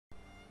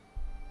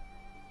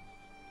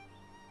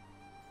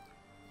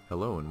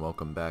Hello and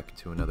welcome back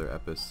to another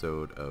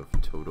episode of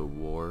Total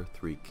War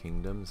 3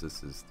 Kingdoms.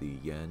 This is the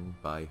Yan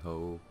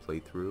Baihu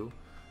playthrough.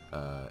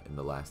 In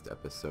the last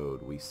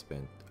episode we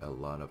spent a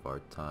lot of our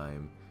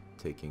time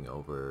taking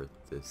over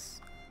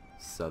this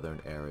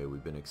southern area.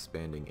 We've been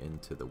expanding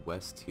into the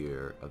west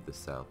here of the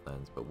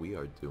Southlands, but we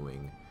are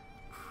doing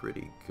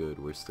pretty good.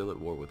 We're still at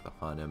war with the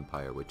Han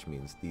Empire, which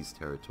means these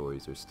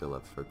territories are still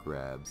up for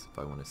grabs if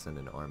I want to send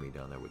an army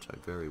down there, which I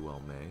very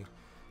well may.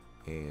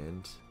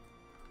 And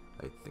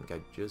I think I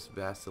just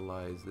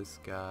vassalized this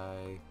guy.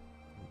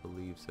 I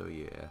believe so,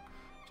 yeah.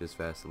 Just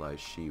vassalized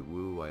Shi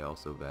Wu. I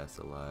also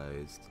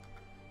vassalized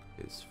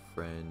his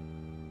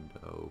friend.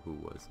 Oh, who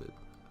was it?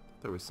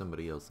 There was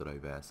somebody else that I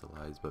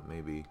vassalized, but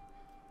maybe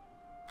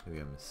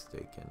I'm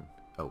mistaken.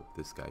 Oh,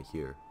 this guy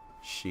here.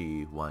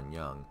 Shi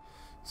Wanyang.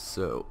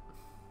 So,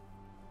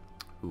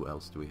 who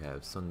else do we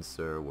have? Sun Ce,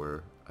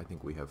 I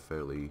think we have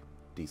fairly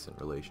decent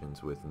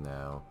relations with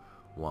now.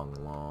 Wang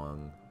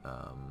Long.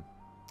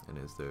 And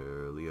is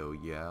there Liu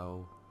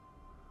Yao?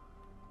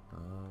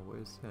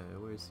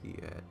 Where's he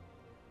at?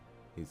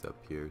 He's up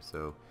here,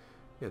 so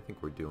yeah, I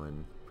think we're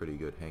doing pretty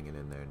good hanging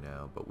in there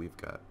now, but we've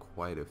got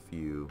quite a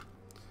few.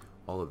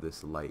 All of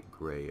this light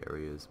gray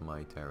area is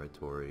my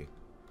territory,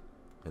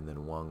 and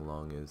then Wang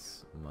Long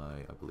is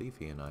I believe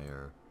he and I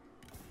have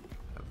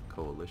a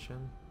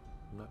coalition,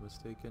 if I'm not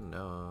mistaken.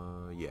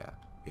 No, yeah,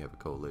 we have a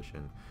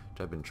coalition,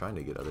 which I've been trying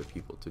to get other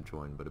people to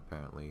join, but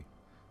apparently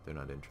they're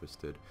not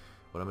interested.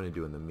 What I'm going to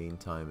do in the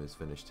meantime is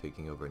finish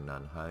taking over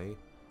Nanhai,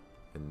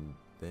 and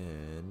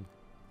then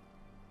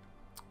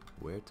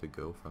where to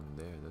go from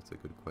there? That's a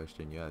good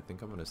question. Yeah, I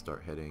think I'm going to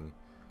start heading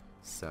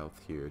south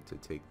here to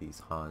take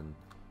these Han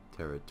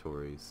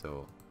territories.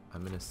 So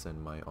I'm going to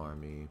send my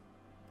army.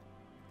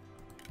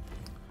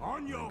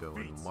 I'm going to go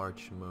in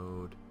march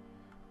mode,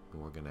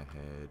 and we're going to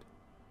head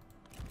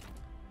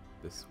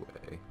this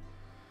way.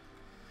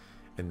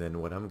 And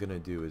then what I'm going to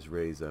do is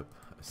raise up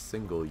a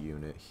single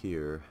unit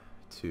here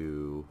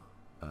to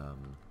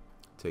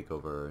take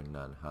over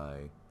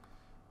Nanhai.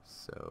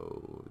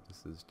 So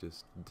this is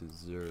just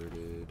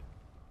deserted.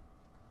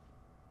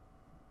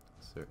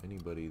 Is there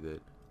anybody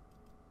that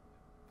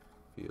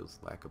feels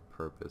lack of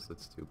purpose?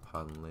 Let's do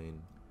Panlin.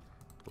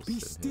 Be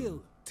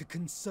still to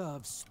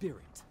conserve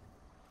spirit.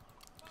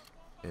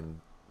 And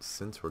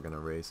since we're gonna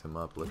raise him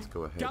up, let's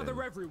go ahead.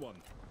 Gather everyone.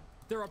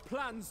 There are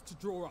plans to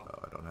draw up.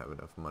 Oh, I don't have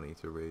enough money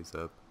to raise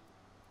up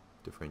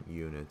different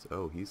units.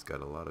 Oh, he's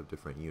got a lot of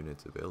different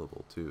units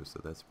available too,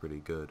 so that's pretty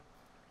good.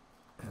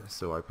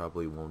 So I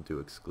probably won't do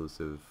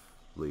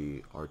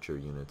exclusively archer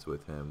units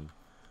with him.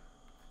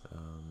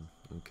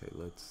 Okay,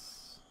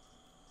 let's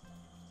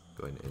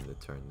go ahead and end the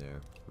turn there.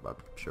 I'm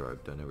sure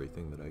I've done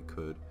everything that I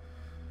could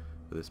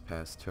for this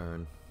past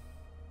turn.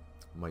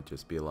 Might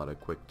just be a lot of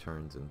quick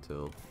turns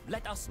until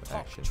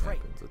action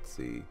happens. Let's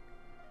see.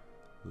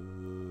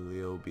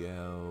 Liu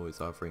Biao is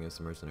offering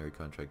us a mercenary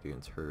contract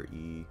against Her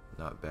Yi.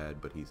 Not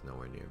bad, but he's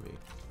nowhere near me.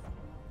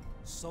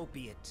 So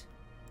be it.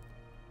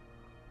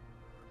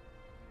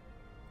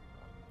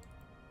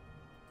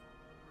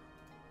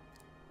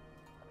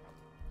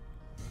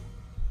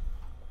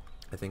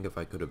 I think if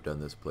I could have done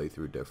this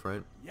playthrough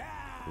different,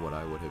 what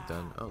I would have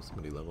done... Oh,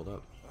 somebody leveled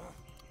up.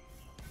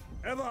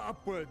 Ever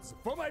upwards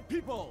for my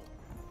people!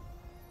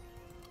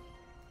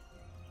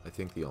 I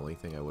think the only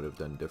thing I would have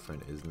done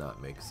different is not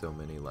make so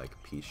many like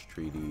peace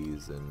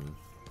treaties and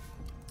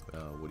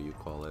what do you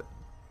call it?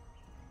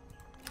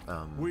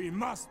 We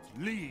must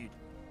lead.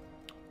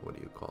 What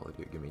do you call it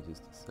here? Give me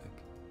just a sec.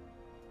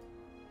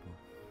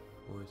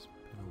 Force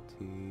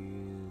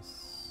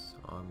penalties,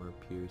 armor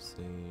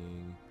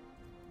piercing.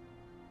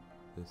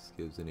 This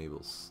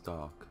enables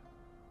stalk.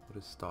 What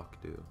does stalk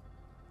do?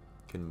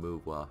 Can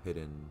move while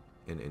hidden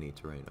in any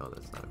terrain. Oh,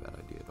 that's not a bad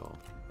idea at all.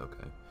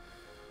 Okay.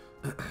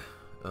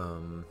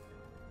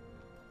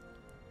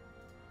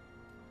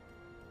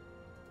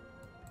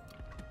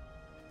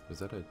 Is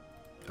that a...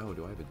 Oh,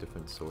 do I have a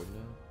different sword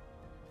now?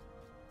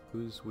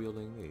 Who's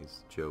wielding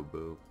these? Joe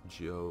Bo,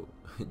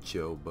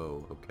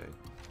 okay.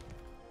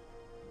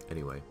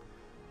 Anyway,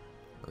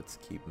 let's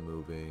keep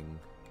moving.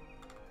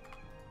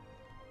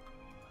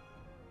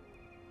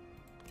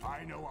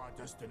 I know our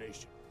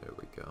destination. There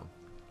we go.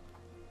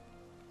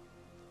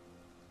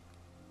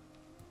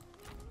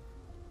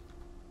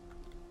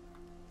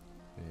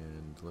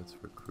 And let's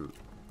recruit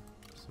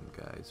some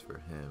guys for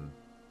him.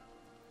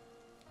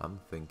 I'm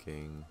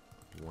thinking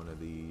one of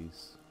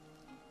these.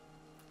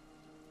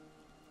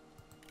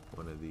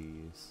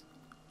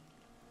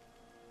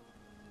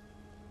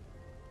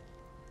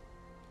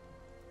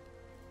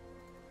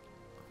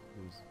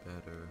 Who's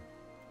better?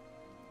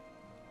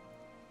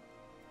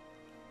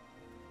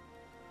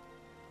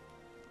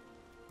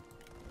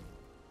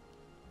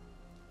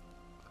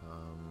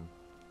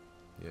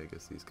 Yeah, I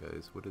guess these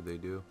guys, what do they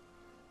do?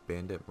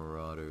 Bandit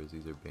Marauders,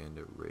 these are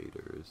Bandit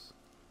Raiders.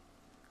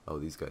 Oh,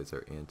 these guys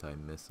are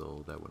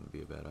anti-missile, that wouldn't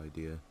be a bad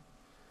idea.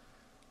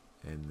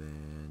 And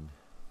then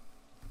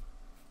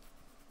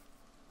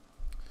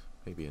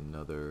maybe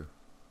another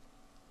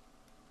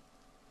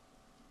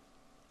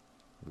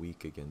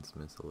weak against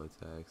missile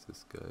attacks.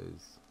 This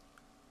guy's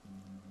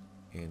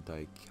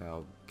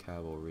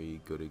anti-cavalry,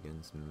 good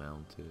against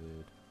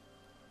mounted.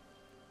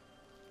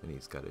 And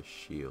he's got a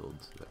shield,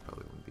 so that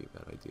probably wouldn't be a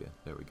bad idea.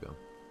 There we go.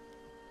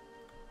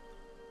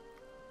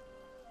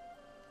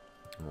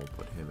 And we'll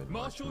put him in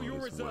march mode Marshal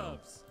your as well.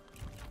 reserves.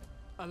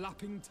 A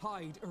lapping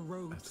tide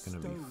erodes That's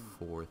gonna stone.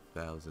 be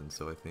 4,000,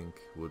 so I think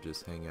we'll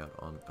just hang out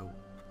on... Oh,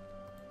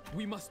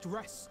 We must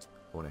rest.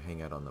 I want to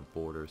hang out on the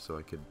border so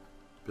I could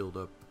build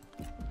up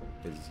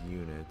his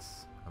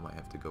units. I might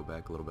have to go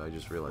back a little bit. I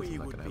just realized I'm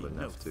not going to have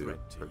enough to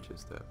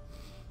purchase that.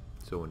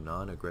 So a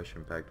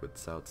non-aggression pact with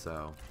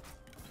Cao.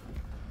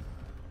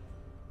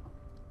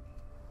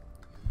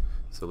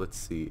 So let's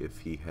see if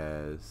he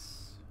has...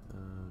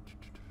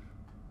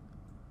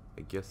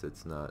 I guess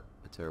it's not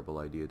a terrible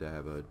idea to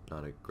have a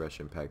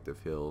non-aggression pact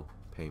if he'll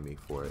pay me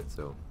for it,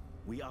 so...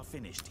 We are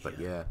finished here. But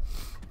yeah,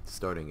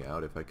 starting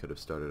out, if I could have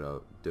started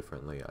out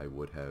differently, I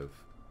would have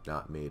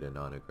not made a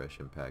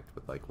non-aggression pact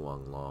with like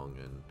Wang Long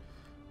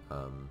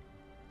and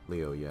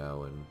Liu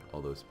Yao and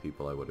all those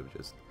people. I would have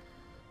just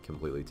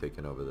completely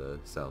taken over the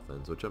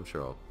Southlands, which I'm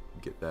sure I'll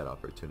get that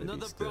opportunity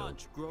Another still.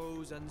 branch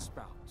grows and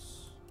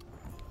sprouts.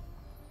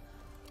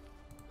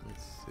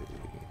 Let's see.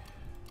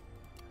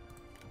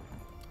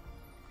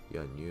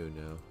 Yan Yu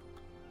now.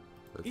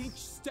 Each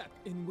step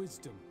in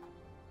wisdom.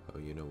 Oh,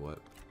 you know what?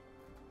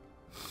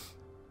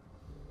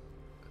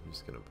 I'm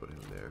just gonna put him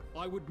there.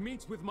 I would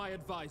meet with my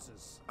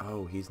advisors.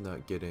 Oh, he's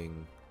not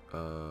getting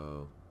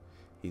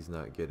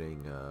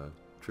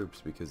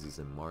troops because he's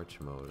in march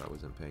mode. I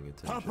wasn't paying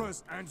attention.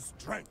 Purpose and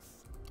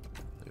strength.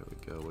 There we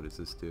go. What does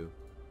this do?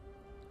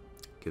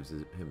 Gives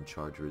him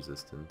charge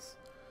resistance.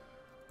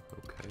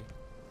 Okay.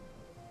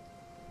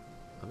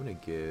 I'm gonna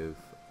give...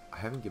 I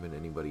haven't given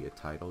anybody a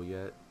title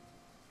yet.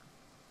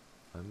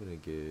 I'm gonna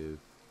give...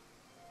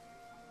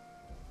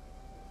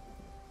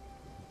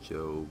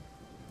 Joe...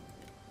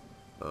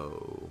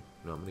 Oh...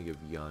 No, I'm gonna give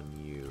Yan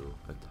Yu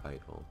a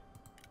title.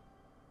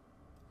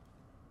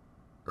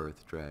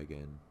 Earth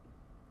Dragon.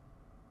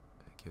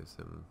 That gives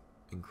him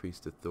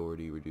increased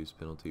authority, reduced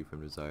penalty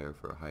from desire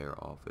for a higher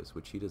office,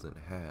 which he doesn't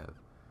have.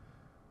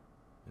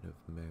 And of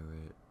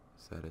merit,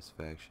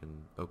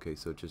 satisfaction. Okay,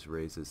 so it just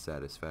raises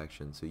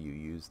satisfaction, so you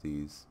use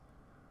these.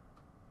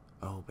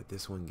 Oh, but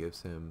this one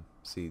gives him,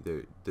 see,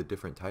 the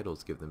different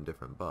titles give them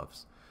different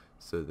buffs.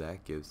 So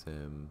that gives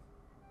him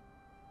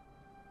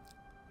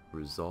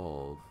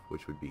resolve,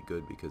 which would be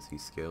good because he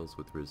scales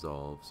with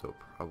resolve, so it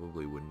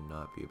probably would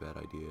not be a bad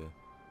idea.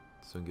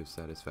 This one gives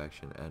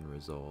satisfaction and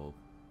resolve.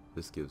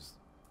 This gives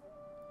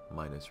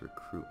minus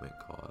recruitment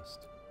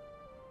cost.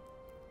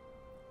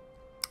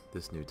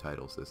 This new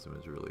title system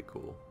is really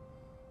cool.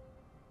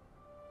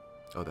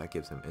 Oh, that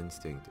gives him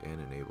instinct and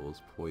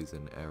enables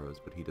poison arrows,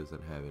 but he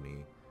doesn't have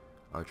any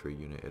archery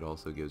unit. It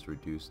also gives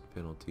reduced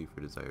penalty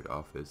for desired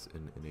office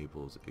and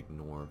enables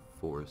ignore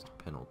forced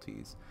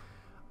penalties.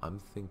 I'm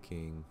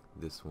thinking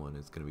this one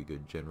is going to be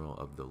good. General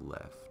of the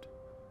left.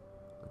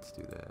 Let's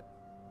do that.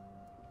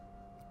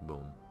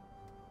 Boom.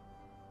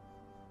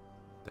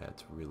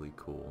 That's really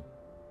cool.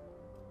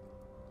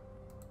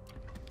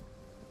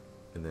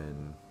 And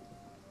then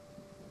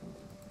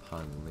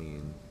Han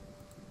Lin.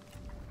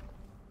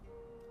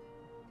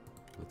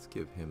 Let's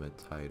give him a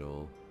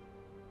title.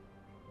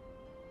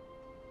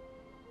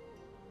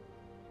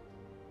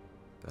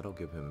 That'll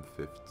give him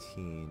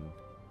 15.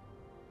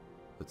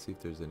 Let's see if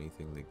there's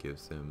anything that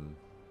gives him,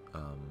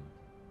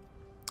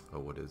 oh,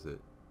 what is it?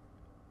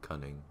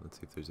 Cunning. Let's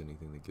see if there's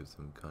anything that gives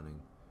him cunning.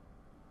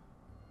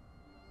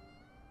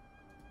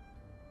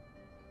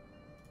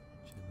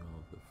 General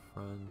of the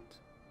front.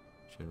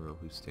 General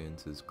who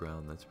stands his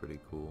ground. That's pretty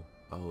cool.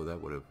 Oh,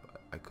 that would have,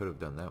 I could have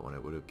done that one.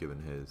 It would have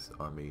given his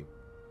army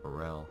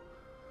morale.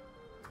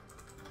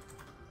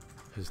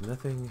 There's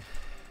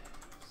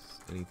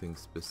anything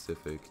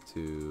specific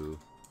to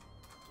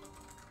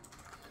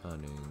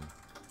cunning.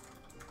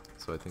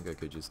 So I think I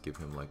could just give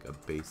him like a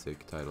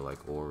basic title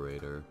like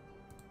orator.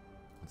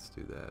 Let's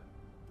do that.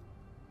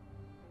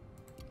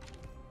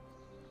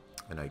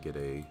 And I get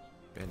a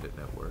bandit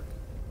network.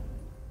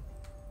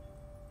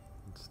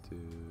 Let's do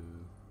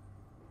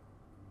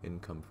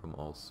income from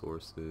all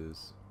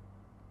sources.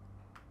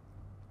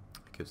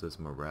 It gives us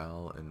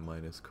morale and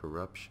minus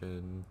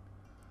corruption.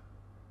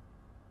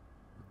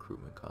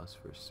 Recruitment costs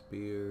for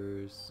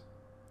spears.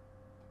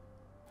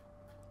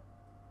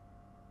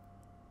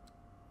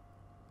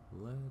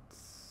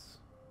 Let's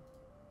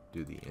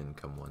do the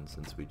income one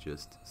since we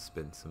just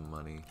spent some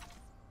money.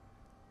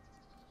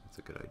 That's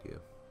a good idea.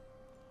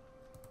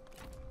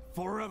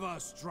 Forever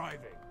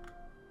striving.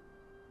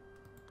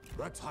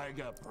 The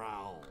tiger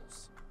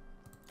prowls.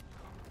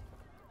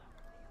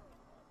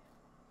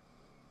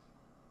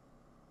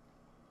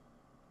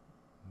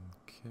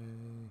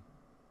 Okay.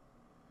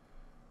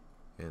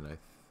 And I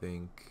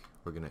think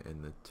we're gonna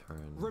end the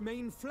turn.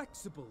 Remain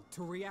flexible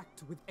to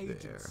react with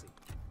agency.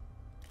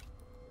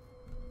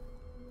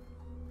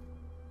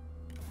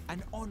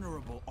 An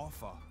honorable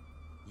offer.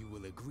 You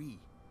will agree.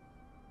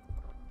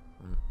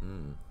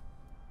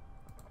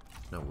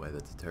 No way,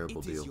 that's a terrible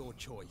It deal. is your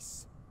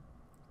choice.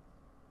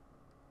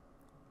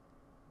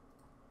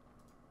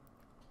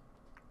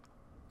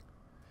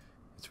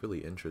 it's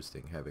really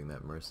interesting having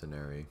that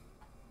mercenary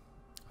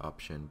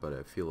option, but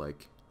I feel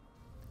like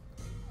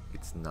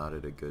it's not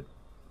at a good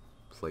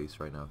place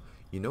right now.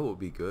 You know what would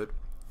be good?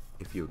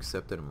 If you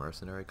accepted a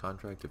mercenary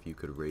contract, if you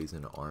could raise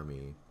an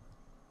army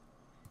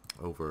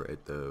over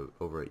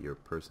at your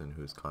person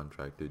who's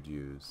contracted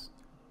you's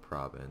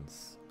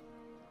province.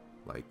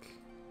 Like,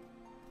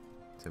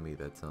 to me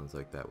that sounds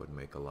like that would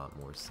make a lot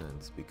more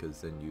sense,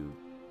 because then you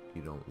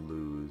don't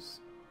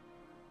lose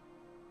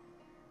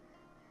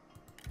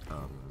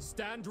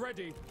Stand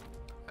ready.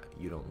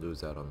 you don't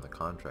lose out on the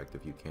contract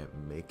if you can't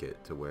make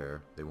it to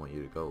where they want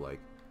you to go. Like,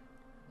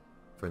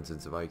 for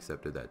instance, if I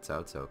accepted that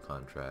Cao Cao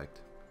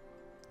contract,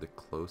 the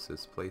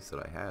closest place that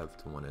I have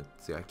to want to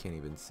see, I can't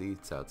even see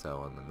Cao Cao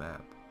on the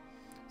map.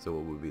 So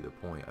what would be the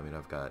point? I mean,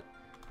 I've got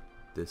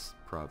this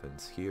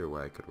province here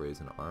where I could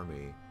raise an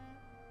army,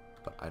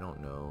 but I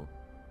don't know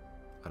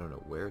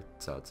where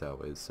Cao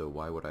Cao is, so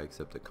why would I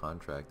accept a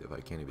contract if I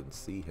can't even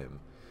see him?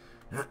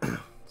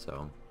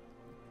 So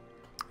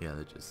yeah,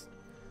 that just,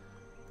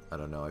 I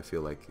don't know, I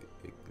feel like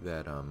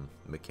that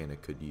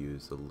mechanic could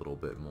use a little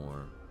bit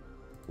more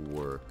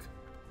work,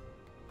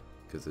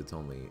 because it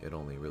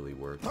only really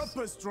works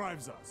Purpose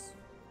drives us.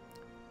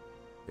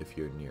 if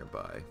you're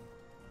nearby.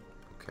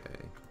 Okay,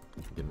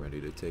 getting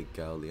ready to take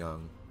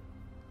Gaoliang.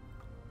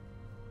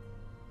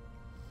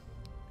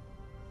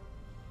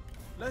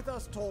 Let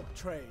us talk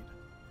trade.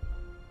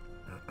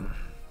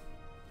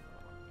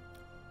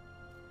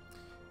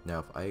 Now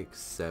if I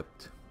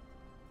accept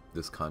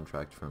this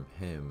contract from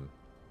him,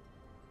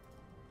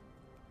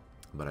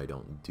 but I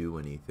don't do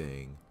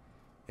anything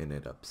and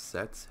it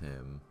upsets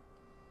him,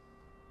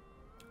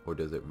 or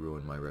does it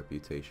ruin my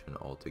reputation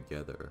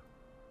altogether?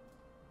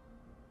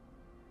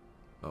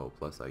 Oh,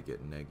 plus I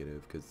get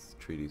negative because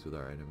treaties with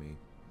our enemy.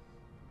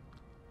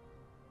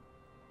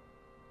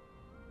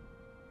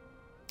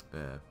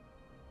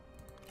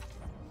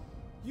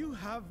 You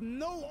have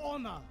no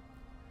honor.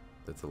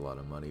 That's a lot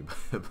of money,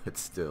 but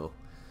still,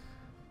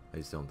 I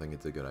just don't think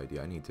it's a good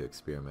idea. I need to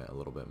experiment a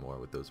little bit more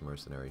with those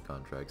mercenary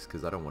contracts,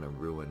 because I don't want to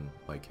ruin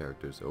my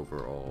character's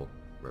overall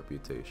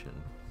reputation.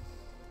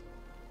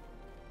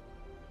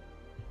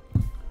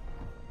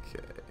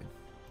 Okay.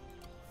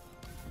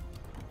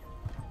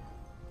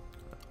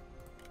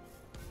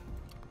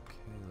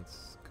 Okay,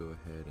 let's go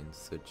ahead and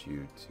set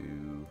you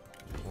to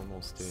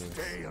normal stance.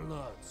 Stay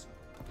alert.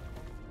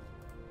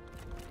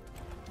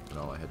 And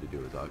all I had to do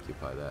was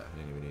occupy that. I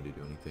didn't even need to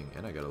do anything.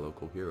 And I got a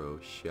local hero,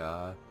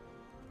 Xia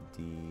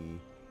Di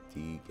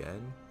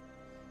Gen.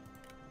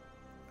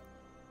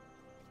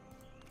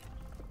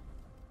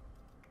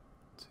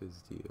 What's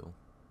his deal?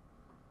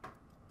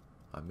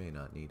 I may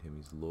not need him.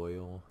 He's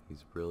loyal.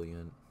 He's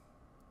brilliant.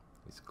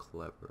 He's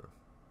clever.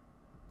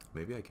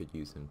 Maybe I could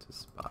use him to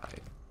spy.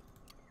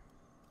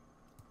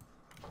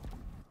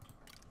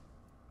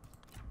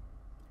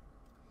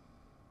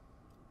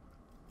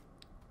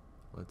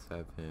 Let's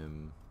have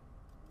him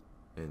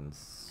in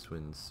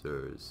Sun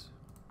Ce's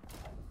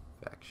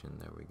faction.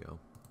 There we go.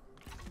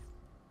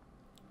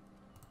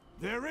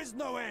 There is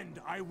no end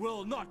I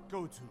will not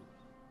go to.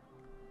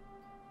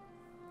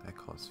 That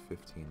costs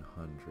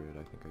 1,500.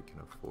 I think I can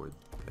afford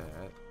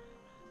that.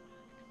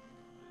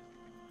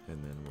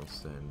 And then we'll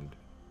send...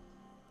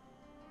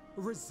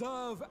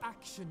 Reserve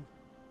action.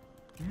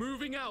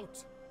 Moving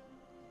out.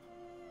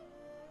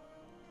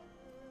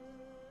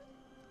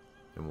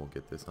 And we'll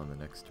get this on the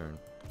next turn.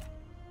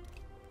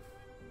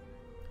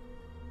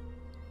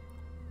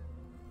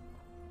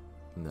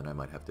 And then I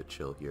might have to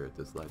chill here at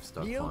this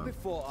livestock Kneel farm.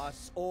 before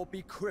us or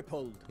be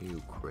crippled,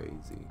 You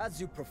crazy. as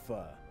you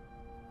prefer.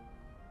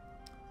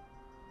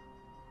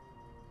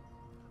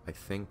 I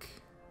think...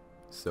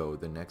 So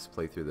the next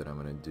playthrough that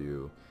I'm going to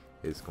do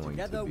is going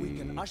Together to be... we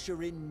can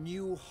usher in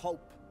new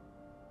hope.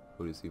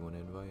 Who does he want to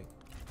invite?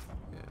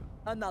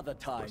 Yeah. Another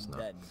time course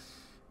not.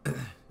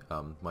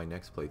 then. My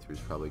next playthrough is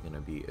probably going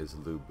to be as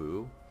Lu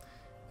Bu,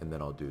 and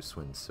then I'll do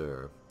Sun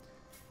Ce.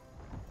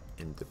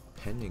 And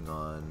depending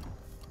on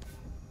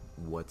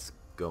what's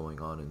going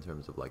on in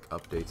terms of like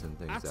updates and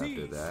things At after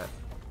ease. that,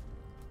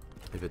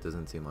 if it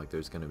doesn't seem like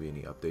there's going to be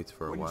any updates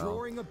for a When while,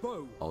 drawing a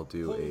bow, I'll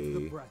do hold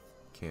the a breath.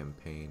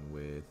 campaign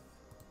with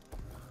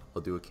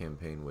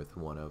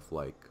one of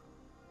like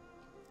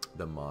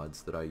the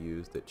mods that I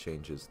use that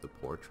changes the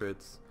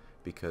portraits,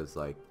 because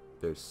like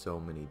there's so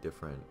many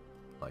different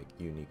like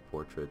unique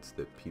portraits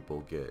that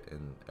people get,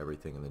 and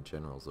everything in the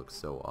generals looks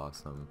so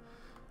awesome.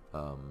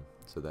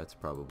 So that's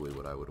probably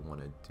what I would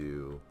want to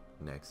do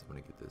next. I'm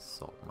gonna get this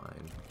salt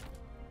mine,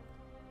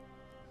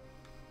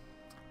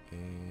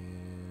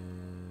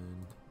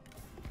 and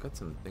I've got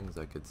some things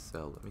I could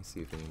sell. Let me see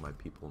if any of my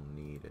people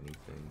need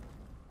anything.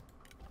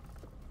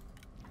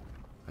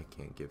 I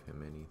can't give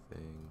him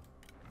anything.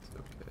 It's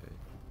okay.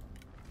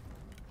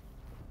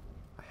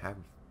 I have...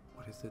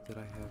 What is it that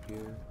I have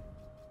here?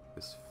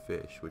 This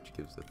fish, which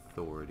gives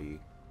authority.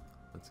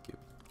 Let's give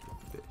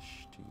the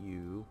fish to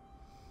you.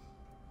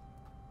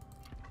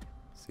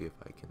 See if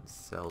I can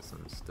sell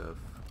some stuff.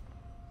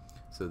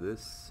 So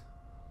this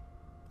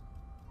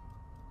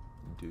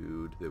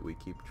dude that we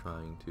keep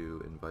trying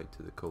to invite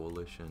to the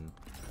coalition.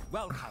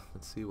 Welcome.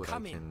 Let's see what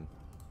Come I in. can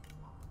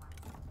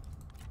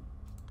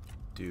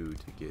do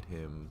to get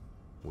him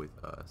with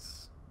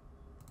us.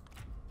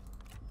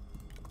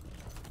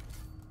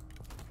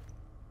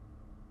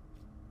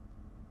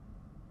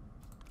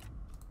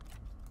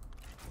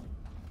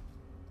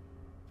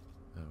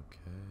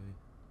 Okay.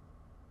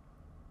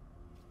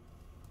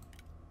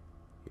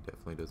 He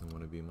definitely doesn't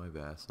want to be my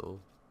vassal.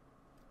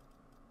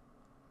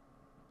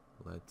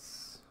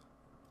 Let's...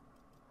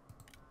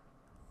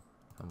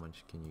 How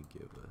much can you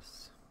give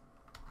us?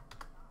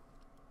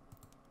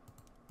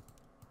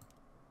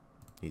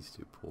 He's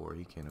too poor,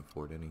 he can't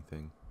afford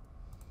anything.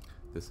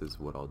 This is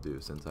what I'll do.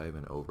 Since I have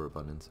an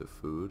overabundance of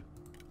food,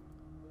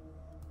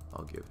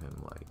 I'll give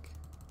him like...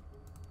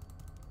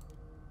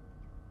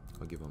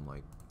 I'll give him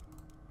like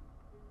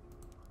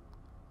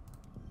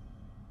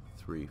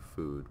 3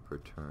 food per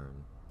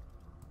turn.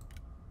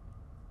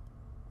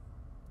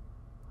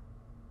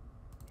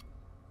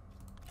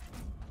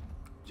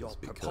 Your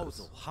Just because.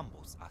 proposal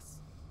humbles us.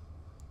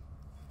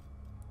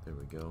 There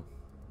we go.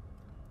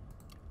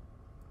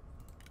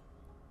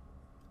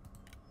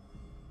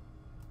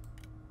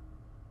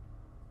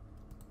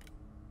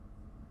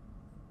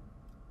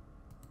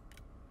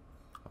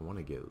 I want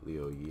to get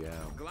Liu Yao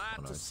Glad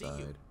on to our see you.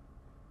 side.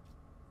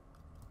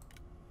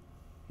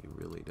 He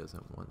really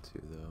doesn't want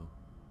to, though.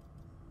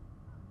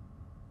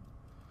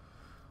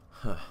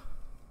 Huh.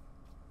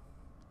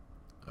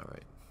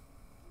 Alright.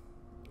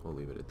 We'll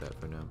leave it at that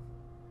for now.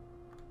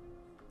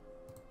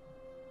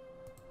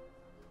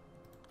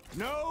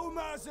 No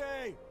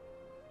mercy!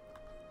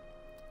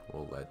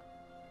 We'll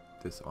let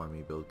this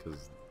army build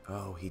because...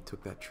 Oh, he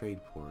took that trade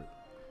port.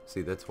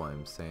 See, that's why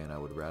I'm saying I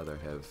would rather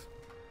have...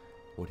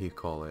 What do you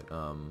call it?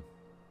 Let me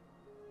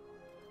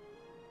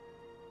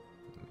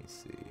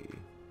see.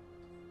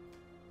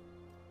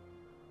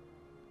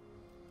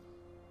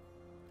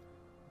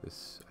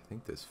 This... I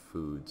think this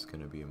food's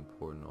gonna be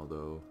important,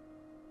 although...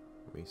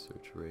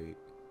 Research rate...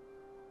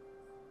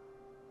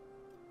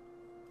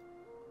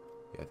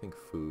 Yeah, I think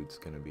food's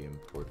gonna be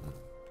important.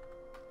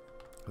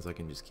 Because I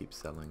can just keep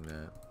selling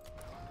that.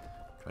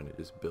 Trying to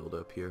just build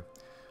up here.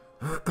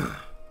 There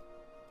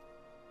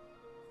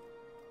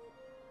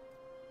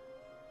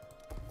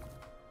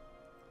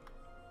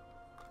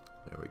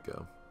we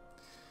go.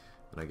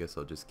 And I guess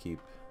I'll just keep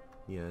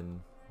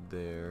Yan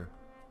there.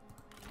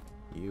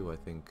 You, I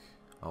think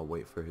I'll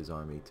wait for his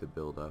army to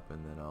build up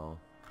and then I'll...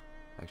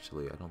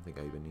 Actually, I don't think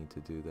I even need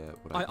to do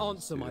that. What I can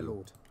just answer, my do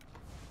lord.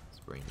 is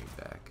bring you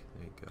back.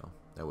 There you go.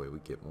 That way we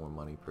get more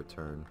money per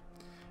turn.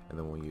 And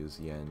then we'll use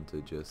Yen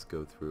to just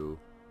go through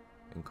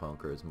and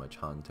conquer as much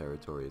Han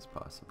territory as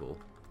possible.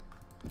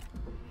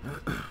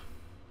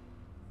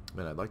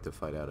 Man, I'd like to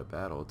fight out a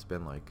battle. It's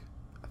been like,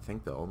 I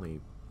think the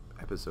only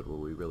episode where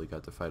we really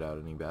got to fight out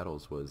any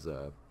battles was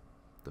the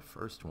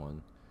first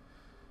one.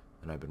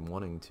 And I've been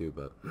wanting to,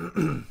 but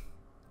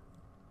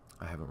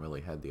I haven't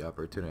really had the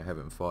opportunity. I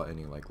haven't fought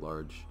any like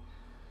large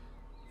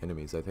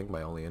enemies. I think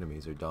my only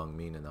enemies are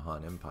Dongmin and the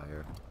Han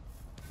Empire.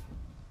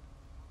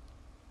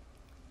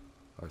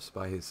 Our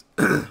spy has...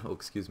 oh,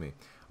 excuse me.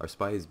 Our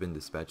spy has been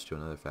dispatched to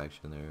another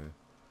faction.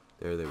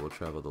 There they will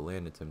travel the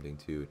land, attempting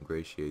to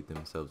ingratiate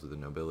themselves with the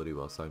nobility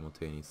while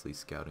simultaneously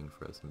scouting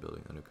for us and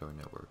building an undercover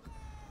network.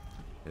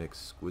 An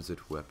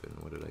exquisite weapon.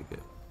 What did I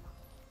get?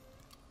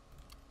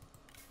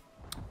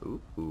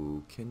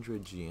 Ooh, Kendra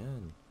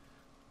Jian.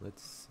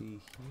 Let's see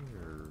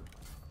here.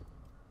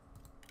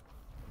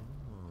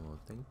 Oh,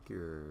 thank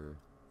you.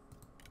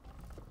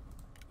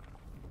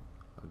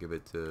 I'll give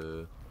it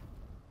to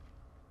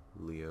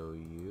Liu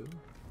Yu.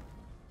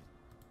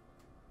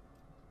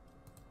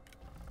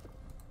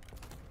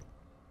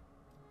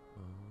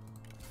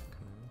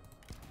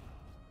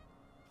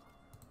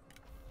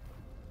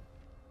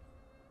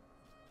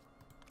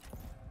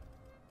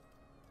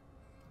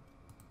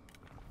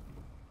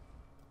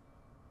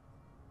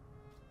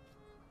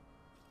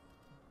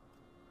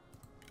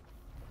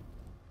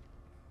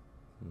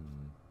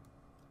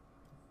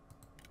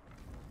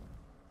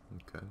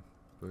 Okay,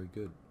 very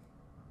good.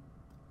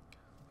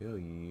 Yo,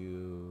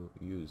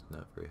 Yu's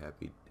not very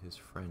happy. His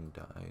friend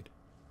died.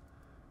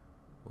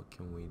 What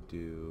can we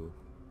do?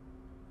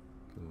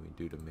 Can we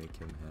do to make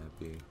him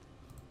happy?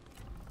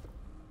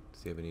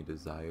 Does he have any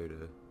desire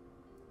to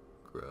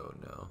grow?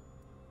 No.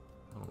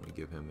 Why don't we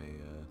give him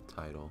a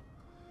title?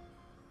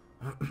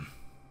 We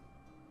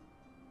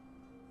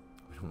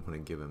don't want to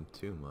give him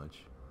too much.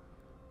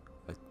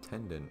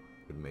 Attendant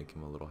would make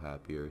him a little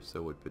happier.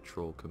 So would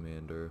patrol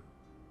commander.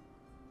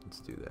 Let's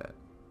do that.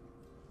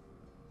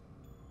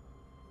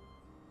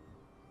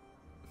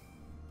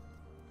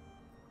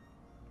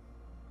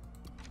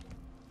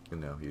 And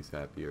now he's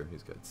happier.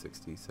 He's got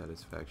 60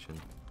 satisfaction.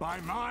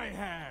 By my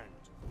hand!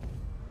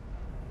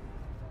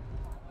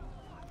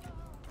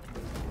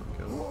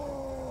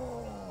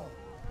 Go.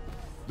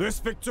 This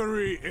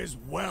victory is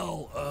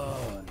well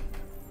earned.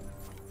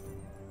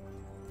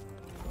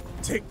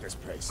 Take this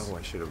place. Oh,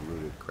 I should have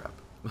rooted. Crap.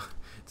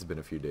 It's been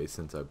a few days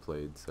since I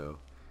played, so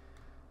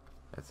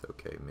that's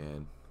okay,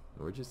 man.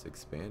 We're just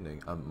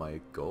expanding.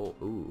 My goal.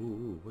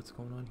 Ooh, what's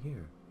going on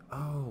here?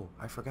 Oh,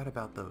 I forgot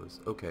about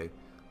those. Okay,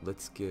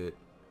 let's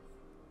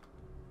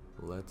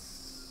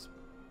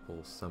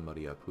pull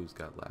somebody up who's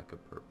got lack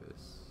of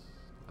purpose.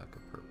 Lack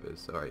of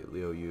purpose. Alright,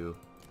 Leo, you.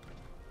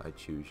 I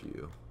choose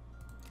you.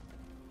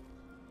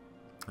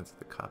 That's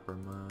the copper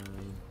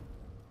mine.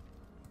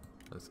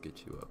 Let's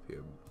get you up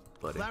here,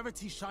 buddy.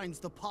 Clarity shines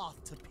the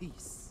path to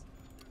peace.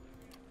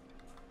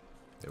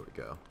 There we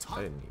go.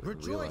 I didn't even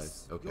Rejoice!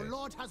 realize. Okay. Your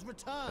lord has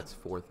returned. That's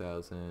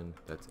 4,000.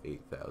 That's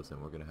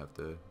 8,000. We're gonna have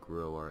to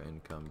grow our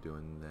income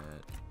doing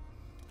that.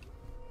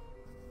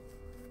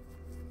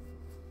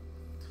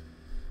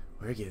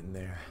 We're getting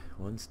there,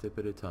 one step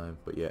at a time.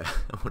 But yeah,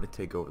 I want to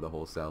take over the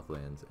whole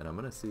Southlands, and I'm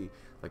gonna see.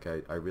 Like,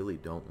 I really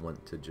don't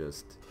want to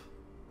just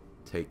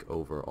take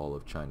over all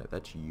of China.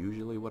 That's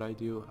usually what I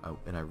do,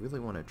 and I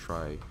really want to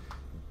try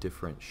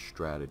different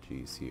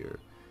strategies here.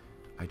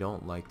 I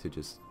don't like to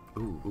just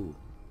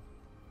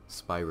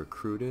spy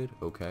recruited.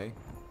 Okay,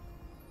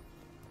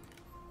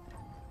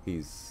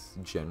 he's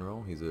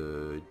general. He's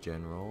a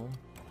general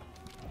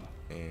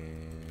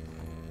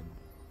and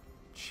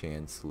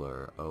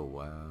chancellor. Oh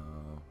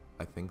wow,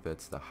 I think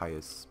that's the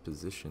highest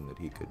position that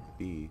he could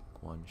be.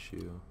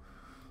 Guanshu.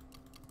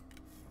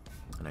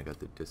 And I got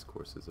the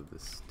discourses of the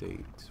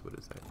state. What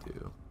does that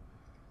do?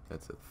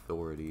 That's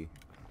authority.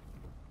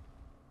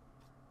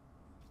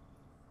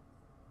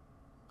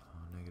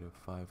 Oh,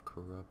 -5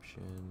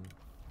 corruption.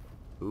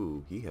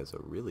 Ooh, he has a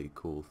really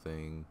cool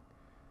thing.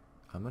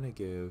 I'm gonna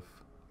give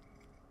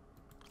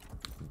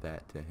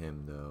that to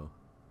him though.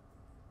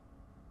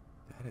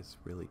 That is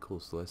really cool.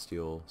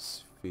 Celestial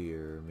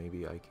sphere.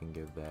 Maybe I can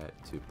give that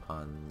to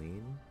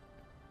Panlin.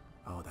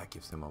 Oh, that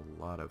gives him a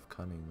lot of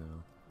cunning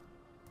though.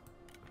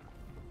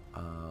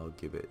 I'll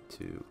give it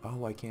to...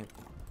 Oh, I can't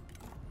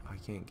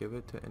give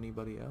it to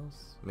anybody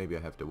else? Maybe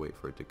I have to wait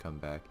for it to come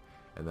back,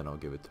 and then I'll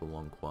give it to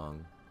Wang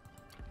Quang.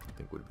 I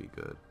think would be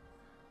good.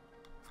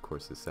 Of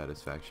course, his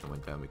satisfaction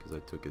went down because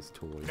I took his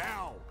toy.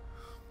 Now!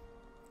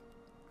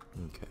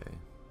 Okay.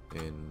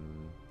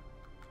 And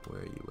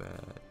where are you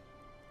at?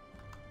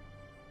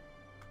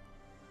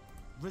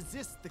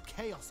 Resist the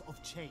chaos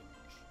of change.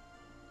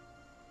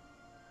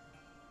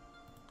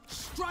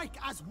 Strike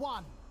as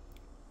one!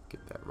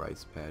 Get that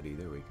rice paddy.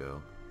 There we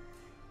go.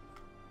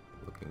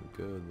 Looking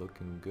good,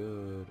 looking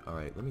good.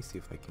 Alright, let me see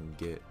if I can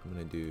get... I'm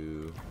gonna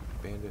do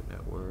Bandit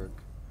Network.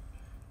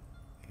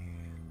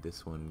 And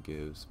this one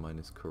gives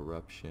minus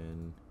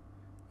corruption.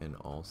 And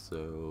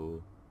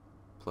also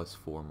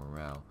 +4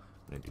 morale.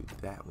 I'm gonna do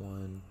that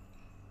one.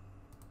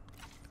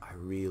 I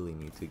really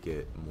need to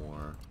get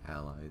more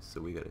allies. So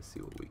we gotta see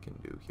what we can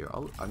do here.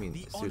 I mean,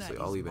 seriously,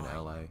 I'll even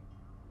ally.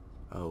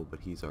 Oh, but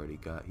he's already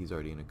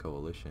in a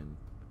coalition.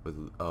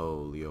 With, oh,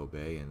 Liu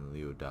Bei and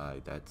Liu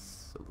Dai.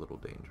 That's a little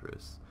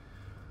dangerous.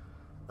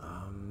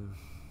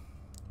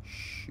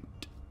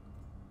 Shoot.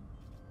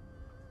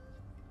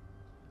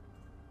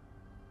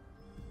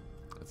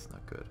 That's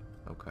not good.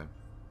 Okay.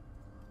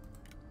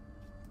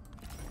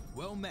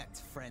 Well met,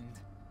 friend.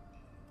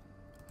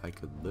 I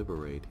could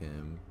liberate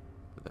him,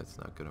 but that's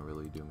not gonna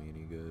really do me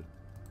any good.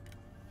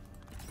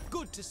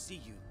 Good to see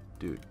you.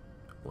 Dude,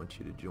 I want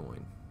you to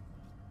join.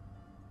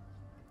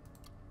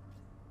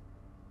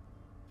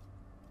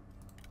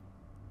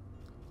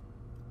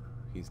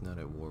 He's not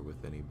at war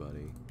with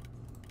anybody.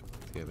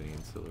 Does he have any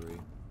ancillary?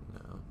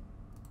 No.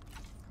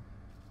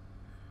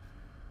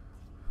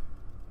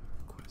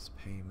 Request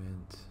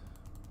payment.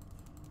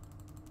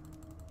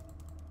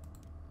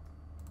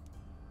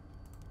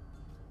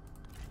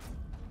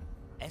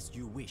 As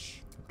you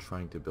wish. I'm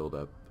trying to build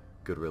up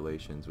good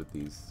relations with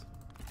these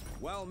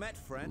Well met,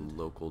 friend.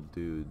 local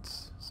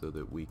dudes so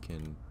that we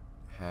can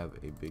have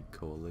a big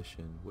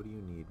coalition. What do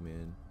you need,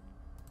 man?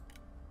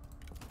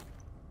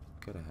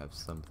 Gotta have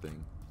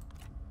something.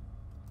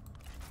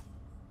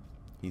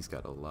 He's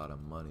got a lot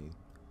of money.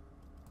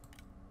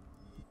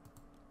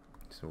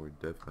 So we're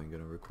definitely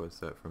gonna request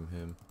that from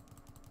him.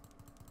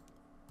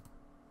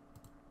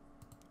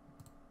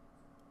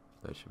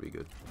 That should be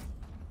good.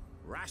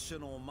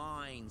 Rational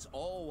minds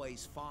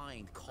always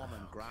find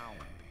common ground.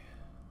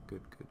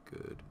 Good, good,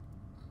 good.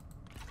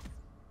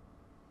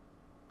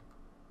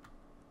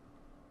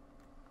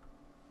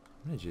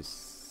 I'm gonna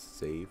just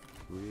save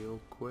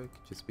real quick,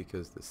 just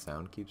because the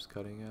sound keeps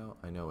cutting out.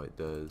 I know it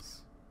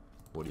does,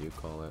 what do you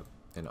call it?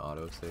 An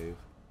autosave,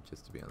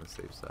 just to be on the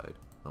safe side.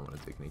 I don't want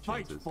to take any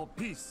chances. Fight for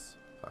peace!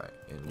 Alright,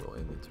 and we'll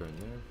end the turn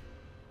there.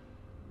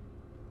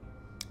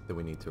 Then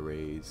we need to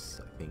raise,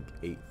 I think,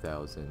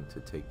 8,000 to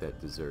take that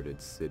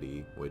deserted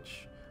city,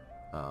 which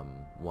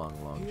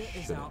Wang Long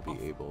shouldn't be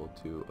able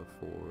to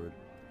afford.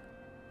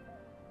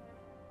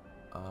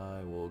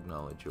 I will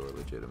acknowledge your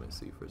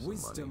legitimacy for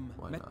some money.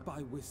 Why not?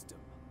 By wisdom.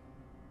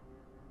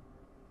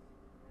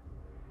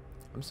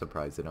 I'm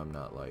surprised that I'm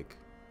not like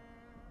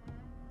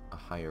a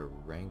higher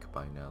rank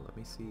by now. Let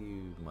me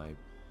see my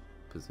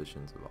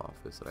positions of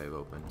office that I have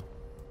open.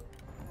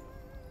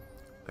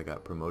 I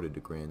got promoted to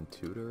Grand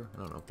Tutor. I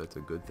don't know if that's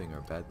a good thing or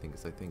a bad thing,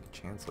 because I think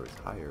Chancellor is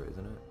higher,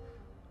 isn't it?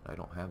 I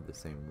don't have the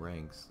same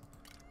ranks.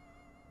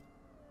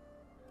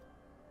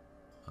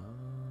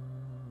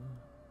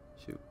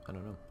 Shoot, I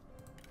don't know.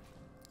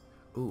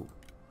 Ooh,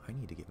 I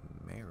need to get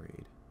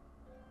married.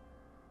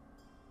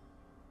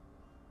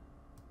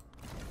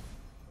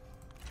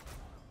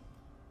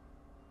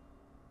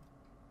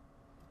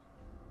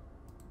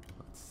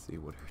 Let's see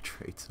what her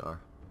traits are.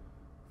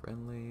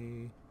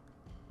 Friendly,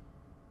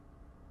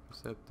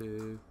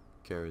 receptive,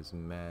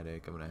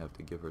 charismatic. I'm gonna have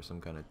to give her some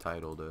kind of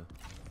title to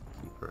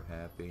keep her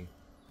happy.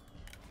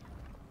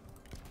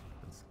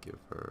 Let's give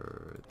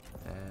her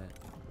that.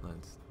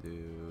 Let's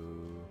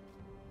do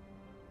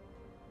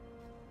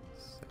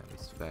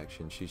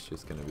satisfaction. She's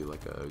just gonna be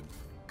like a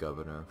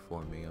governor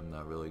for me. I'm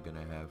not really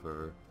gonna have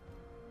her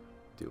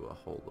do a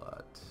whole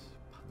lot.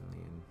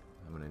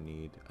 I'm gonna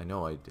need, I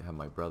know I have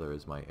my brother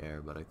as my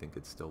heir, but I think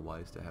it's still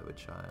wise to have a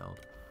child.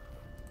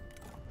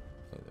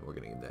 And then we're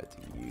gonna give that to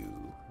you.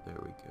 There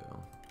we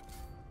go.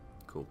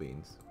 Cool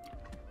beans.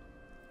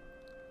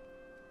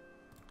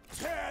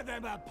 Tear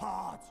them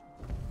apart!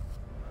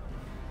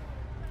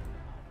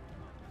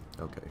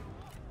 Okay,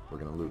 we're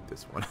gonna loot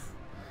this one.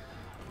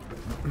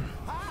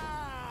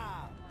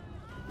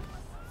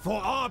 For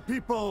our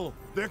people,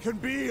 there can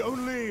be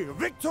only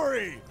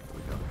victory! There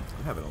we go.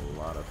 I'm having a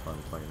lot of fun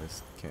playing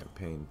this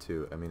campaign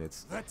too. I mean,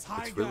 it's really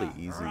tiger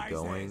easy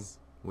going, rises.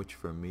 which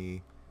for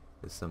me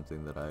is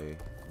something that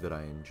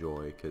I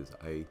enjoy, because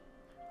I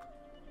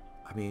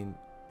mean,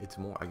 it's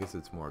more, I guess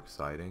it's more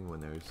exciting when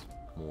there's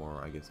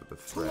more, I guess, of a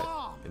threat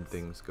and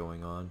things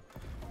going on.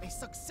 A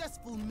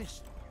successful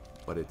mission.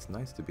 But it's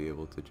nice to be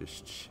able to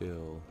just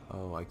chill.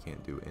 Oh, I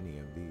can't do any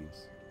of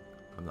these.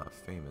 I'm not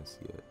famous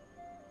yet.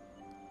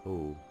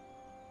 Oh,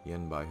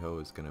 Yan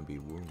Baihu is gonna be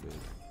wounded.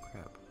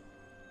 Crap.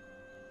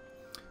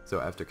 So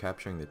after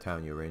capturing the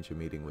town, you arrange a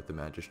meeting with the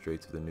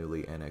magistrates of the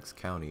newly annexed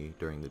county.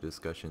 During the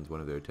discussions,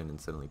 one of their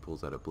attendants suddenly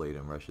pulls out a blade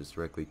and rushes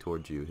directly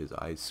towards you. His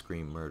eyes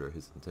scream murder,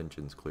 his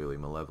intentions clearly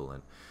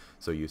malevolent.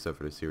 So you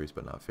suffered a serious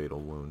but not fatal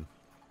wound.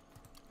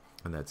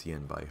 And that's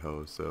Yan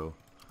Baihu, so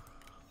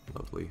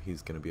lovely.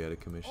 He's going to be out of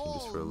commission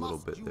just for a little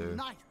bit there.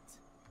 I'm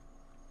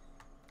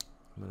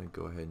going to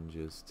go ahead and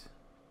just...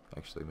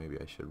 Actually, maybe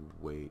I should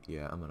wait.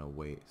 Yeah, I'm going to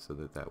wait so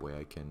that way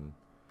I can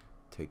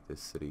take this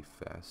city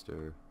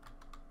faster.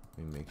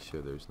 Let me make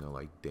sure there's no,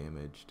 like,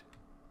 damaged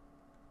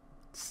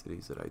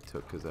cities that I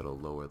took, because that'll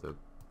lower the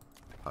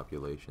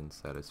population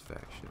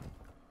satisfaction.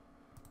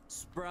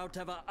 Sprout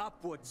ever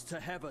upwards to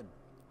heaven.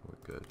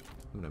 We're good.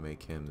 I'm going to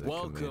make him the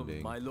Welcome,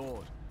 commanding my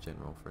lord.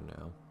 general for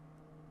now.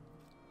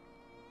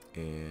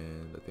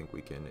 And I think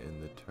we can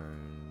end the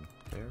turn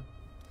there.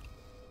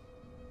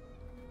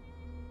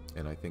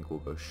 And I think we'll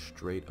go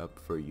straight up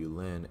for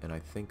Yulin, and I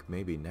think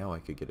maybe now I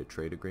could get a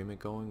trade agreement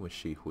going with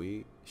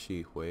Shihui.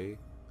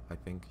 I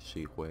think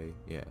Shihui.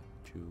 Yeah.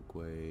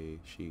 Chugui,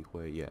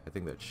 Shihui. Yeah, I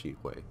think that's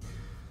Shihui.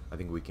 I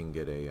think we can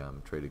get a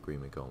trade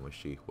agreement going with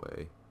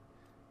Shihui.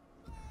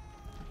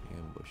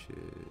 Ambushes.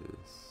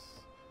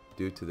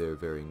 Due to their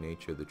very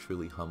nature, the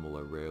truly humble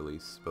are rarely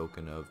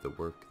spoken of. The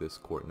work this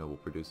court noble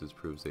produces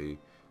proves they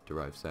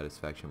derive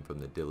satisfaction from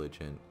the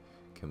diligent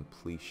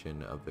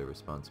completion of their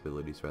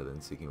responsibilities rather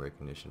than seeking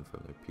recognition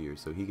from their peers.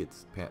 So he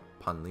gets,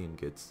 Panlin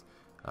gets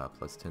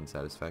plus 10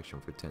 satisfaction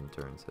for 10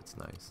 turns. That's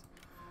nice.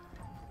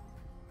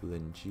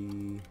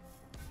 Linji,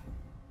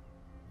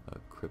 a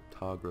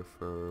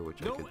cryptographer,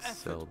 which I could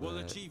sell will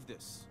that. achieve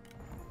this.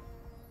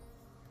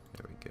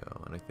 There we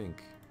go. And I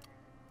think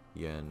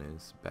Yan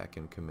is back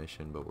in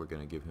commission, but we're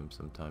going to give him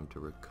some time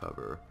to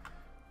recover.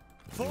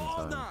 In the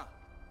meantime,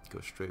 go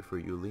straight for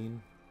Yulin.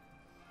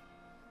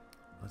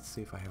 Let's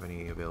see if I have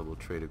any available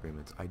trade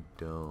agreements. I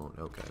don't.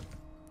 Okay.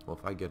 Well,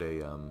 if I get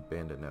a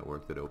bandit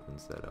network that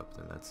opens that up,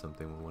 then that's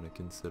something we want to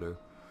consider.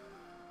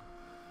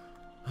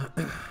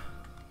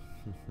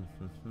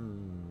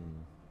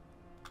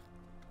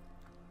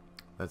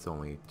 That's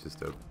only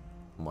just a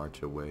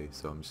march away,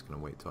 so I'm just going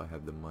to wait till I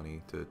have the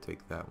money to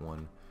take that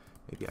one.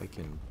 Maybe I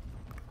can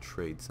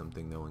trade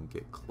something though and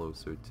get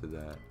closer to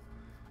that.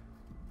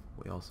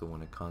 We also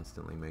want to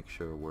constantly make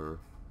sure we're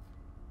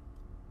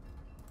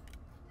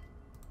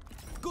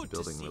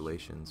building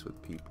relations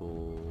with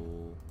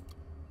people.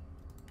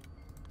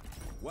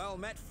 Well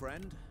met,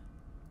 friend.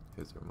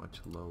 His are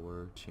much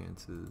lower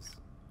chances.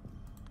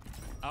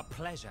 A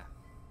pleasure.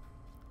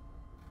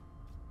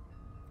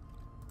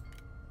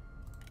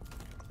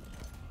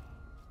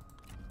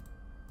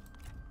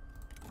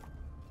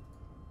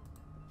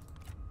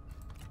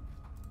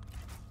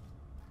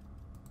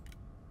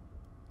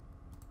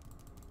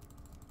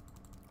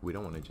 We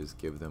don't want to just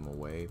give them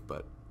away,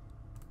 but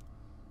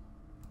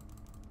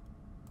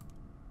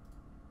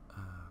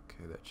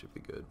okay, that should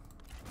be good.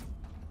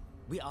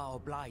 We are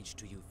obliged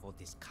to you for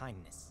this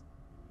kindness.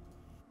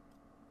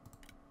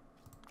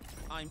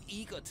 I'm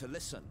eager to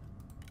listen.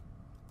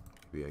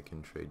 Maybe I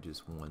can trade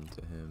just one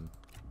to him.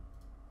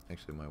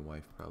 Actually, my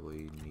wife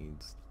probably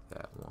needs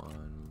that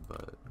one,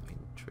 but I can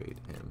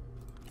trade him.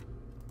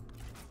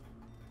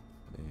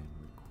 And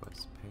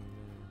request payment.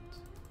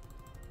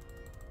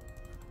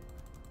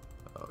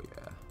 Oh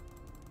yeah,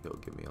 he'll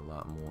give me a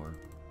lot more.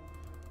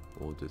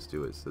 We'll just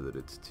do it so that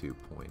it's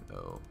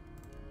 2.0.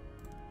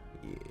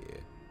 Yeah.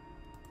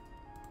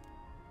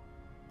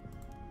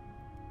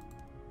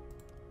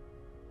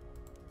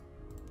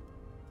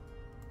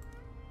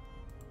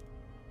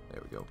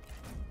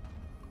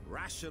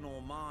 Rational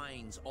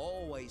minds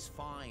always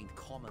find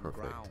common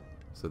Perfect. ground.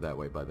 So that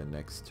way by the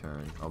next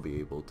turn I'll be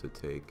able to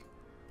take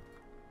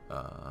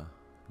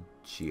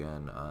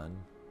Jianan.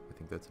 I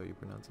think that's how you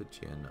pronounce it,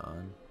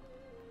 Jianan.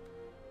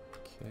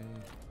 Okay.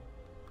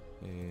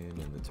 And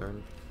in the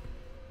turn.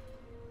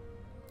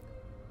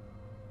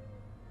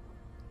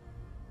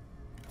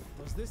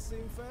 Does this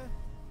seem fair?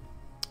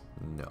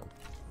 No.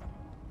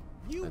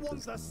 You That want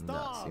the does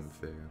not stars! seem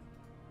fair.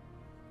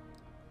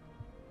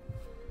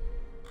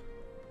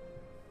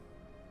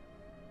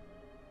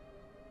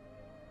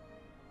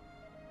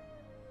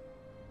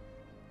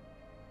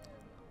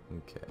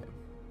 Okay.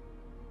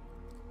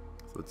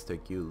 So let's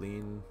take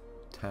Yulin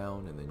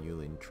Town and then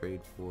Yulin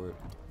Trade Port.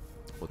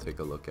 We'll take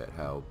a look at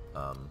how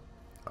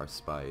our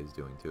spy is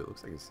doing too. It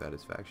looks like his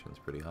satisfaction is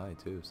pretty high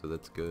too, so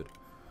that's good.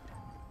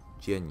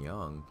 Jian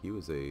Yang, he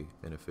was an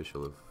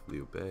official of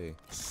Liu Bei.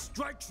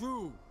 Strike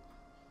true!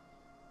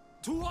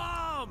 To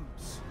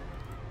arms!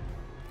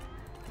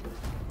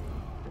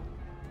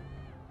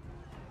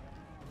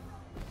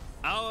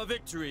 Our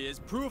victory is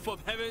proof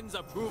of heaven's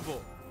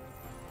approval.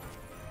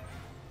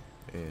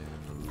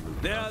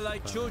 And They are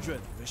like children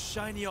with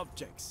shiny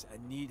objects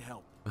and need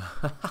help.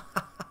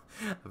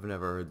 I've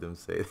never heard them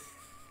say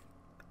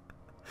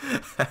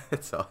that.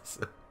 It's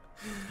awesome.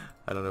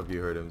 I don't know if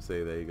you heard him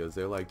say that. He goes,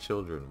 they're like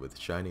children with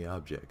shiny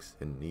objects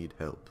and need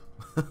help.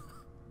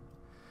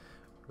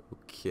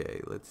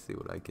 Okay, let's see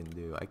what I can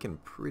do. I can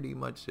pretty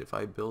much, if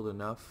I build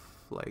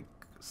enough like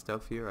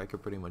stuff here, I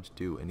could pretty much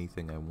do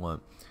anything I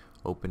want.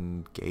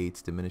 Open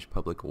gates, diminish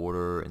public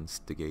order,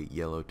 instigate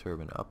yellow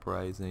turban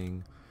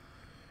uprising,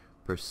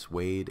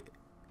 pursue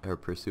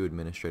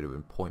administrative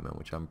appointment,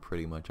 which I'm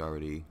pretty much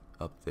already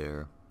up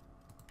there.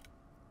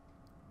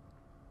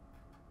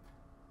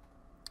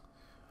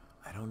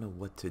 I don't know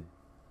what to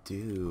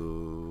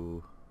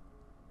do.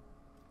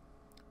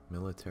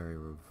 Military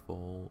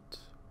revolt.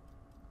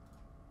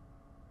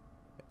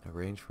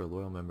 Arrange for a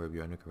loyal member of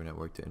your undercover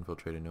network to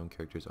infiltrate a known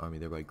character's army,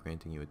 thereby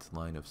granting you its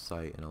line of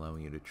sight and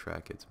allowing you to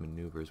track its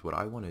maneuvers. What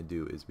I want to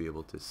do is be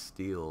able to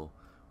steal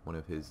one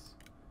of his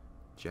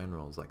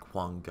generals, like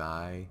Huang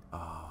Gai.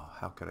 Oh,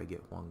 how could I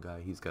get Huang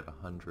Gai? He's got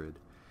 100.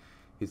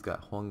 He's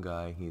got Huang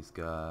Gai. He's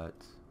got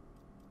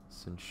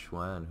Sun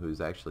Xuan,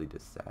 who's actually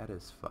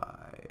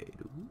dissatisfied.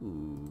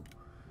 Ooh.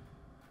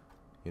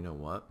 You know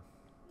what?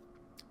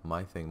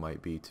 My thing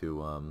might be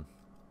to,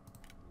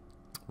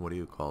 what do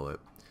you call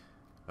it?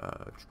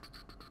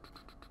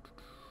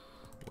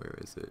 Where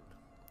is it?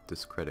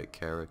 Discredit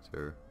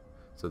character.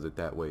 So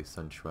that way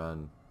Sun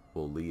Xuan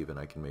will leave and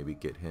I can maybe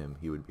get him.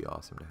 He would be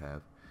awesome to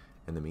have.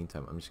 In the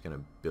meantime, I'm just going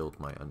to build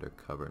my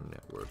undercover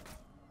network.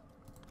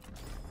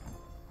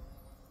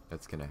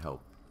 That's going to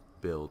help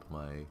build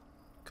my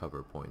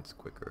cover points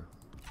quicker.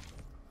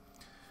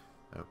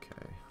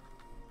 Okay.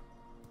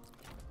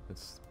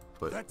 Let's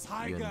put The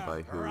tiger Yan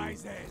Baihu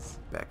rises.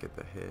 back at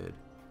the head.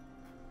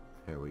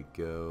 There we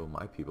go.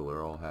 My people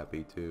are all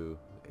happy too.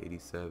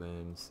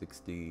 87,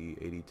 60,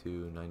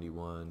 82,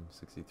 91,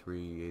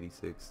 63,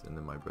 86, and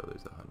then my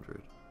brother's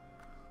 100.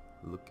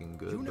 Looking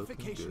good.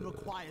 Unification looking good.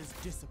 requires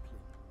discipline.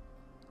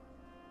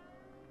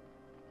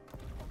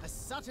 A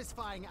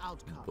satisfying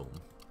outcome. Boom.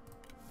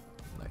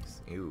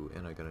 Nice. Ew,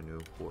 and I got a new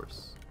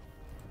horse.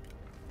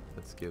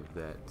 Let's give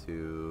that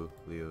to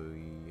Liu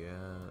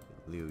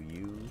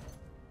Yu.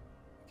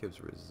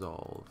 Gives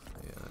resolve.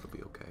 Yeah, that'll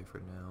be okay for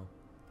now.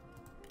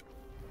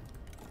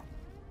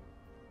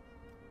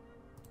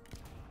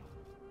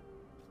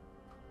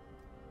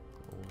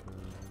 Order.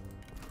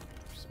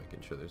 Just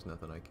making sure there's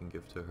nothing I can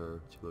give to her.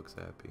 She looks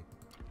happy.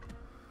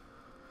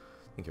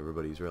 I think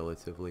everybody's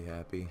relatively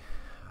happy.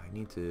 I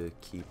need to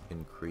keep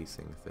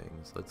increasing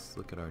things. Let's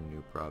look at our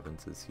new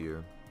provinces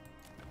here.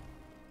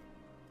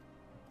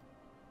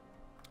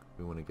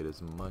 We want to get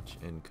as much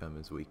income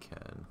as we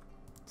can.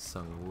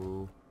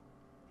 Sungwu.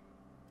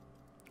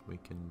 We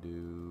can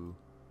do...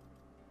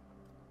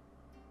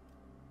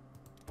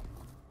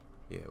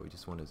 Yeah, we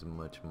just want as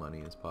much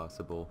money as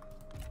possible.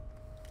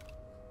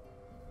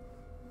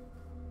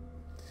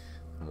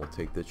 And we'll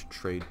take this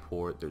trade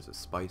port. There's a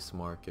spice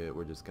market.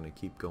 We're just going to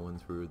keep going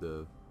through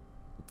the...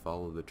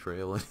 follow the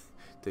trail and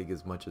take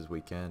as much as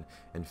we can.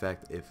 In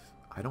fact, if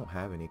I don't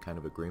have any kind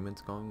of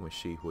agreements going with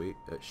Shi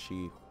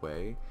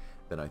Hui,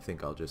 then I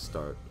think I'll just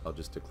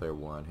declare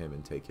war on him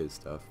and take his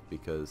stuff,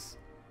 because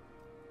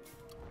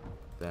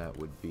that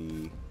would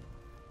be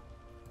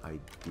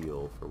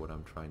ideal for what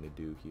I'm trying to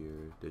do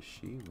here. Does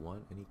she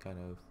want any kind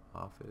of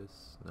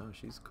office? No,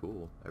 she's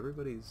cool.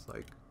 Everybody's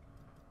like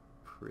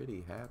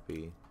pretty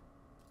happy.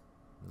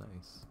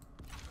 Nice.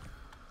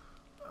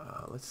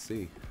 Let's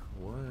see.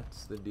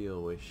 What's the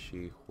deal with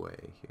Shi Hui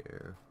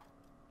here?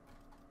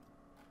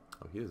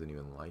 Oh, he doesn't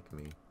even like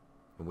me.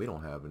 And we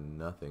don't have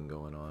nothing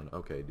going on.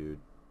 Okay, dude.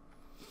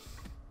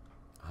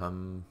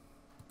 I'm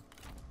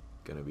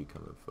gonna be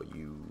coming for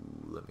you.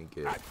 Let me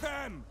get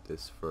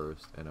this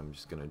first, and I'm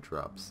just gonna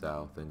drop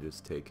south and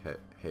just take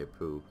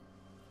Hepu.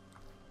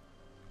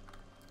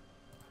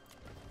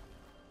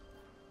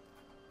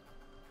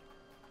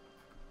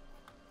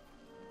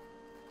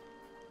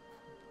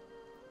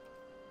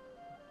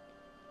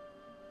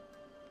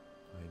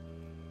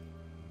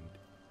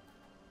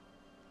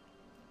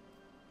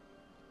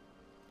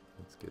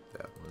 Let's get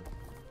that one.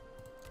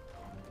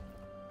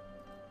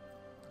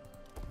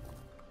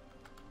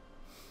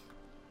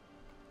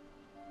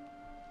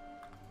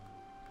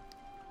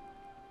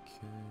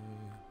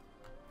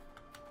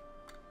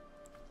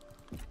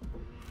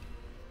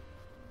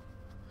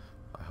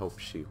 I hope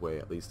Shihui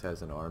at least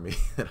has an army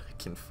that I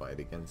can fight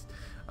against.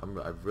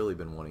 I've really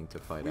been wanting to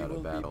fight out a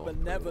battle. We will be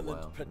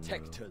benevolent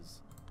protectors.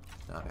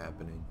 No, not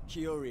happening.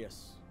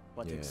 Curious,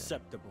 but Yeah,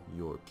 acceptable.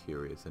 You're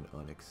curious and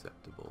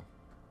unacceptable.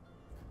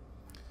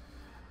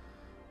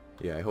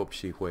 Yeah, I hope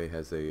Shihui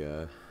has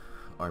a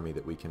army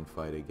that we can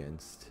fight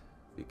against,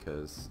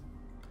 because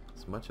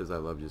as much as I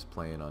love just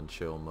playing on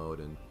chill mode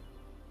and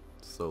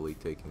slowly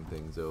taking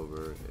things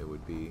over, it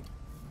would be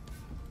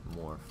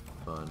more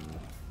fun.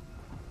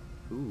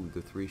 Ooh,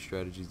 the 3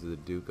 strategies of the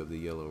Duke of the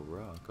Yellow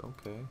Rock.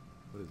 Okay,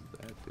 what does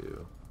that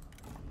do?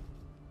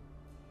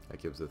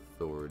 That gives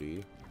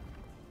authority.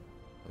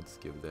 Let's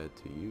give that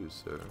to you,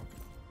 sir.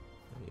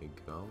 There you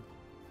go.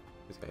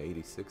 He's got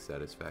 86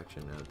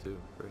 satisfaction now too.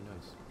 Very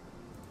nice.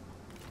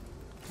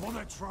 For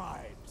the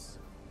tribes.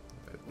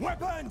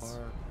 Weapons!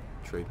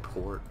 Trade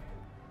port.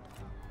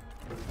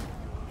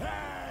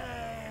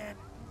 Hey!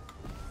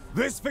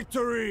 This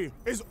victory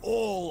is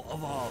all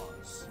of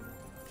ours.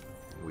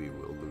 We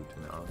will loot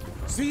and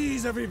occupy.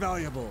 Seize every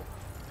valuable.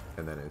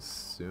 And then as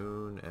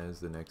soon as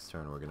the next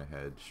turn, we're gonna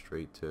head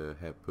straight to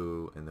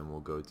Heppu, and then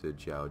we'll go to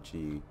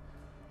Jiaozhi,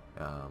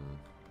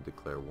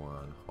 declare war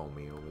on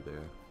Homie over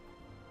there.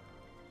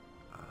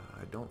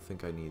 I don't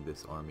think I need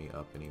this army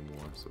up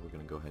anymore, so we're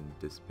gonna go ahead and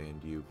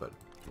disband you, but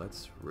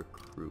let's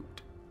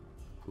recruit.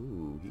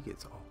 Ooh, he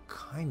gets all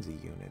kinds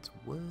of units.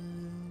 What?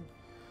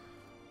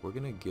 We're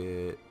gonna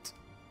get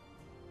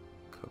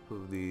a couple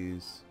of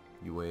these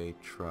Yue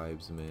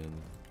tribesmen.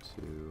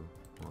 2,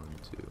 1,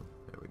 2.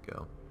 There we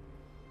go.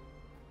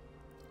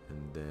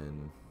 And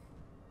then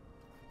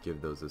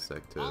give those a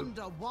sec to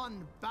Under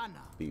one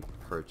banner. be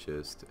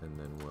purchased, and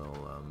then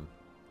we'll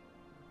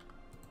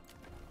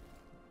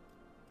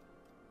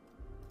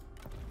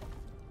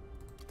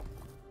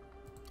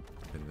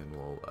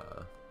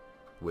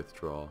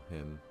withdraw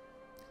him.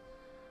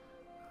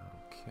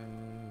 Okay.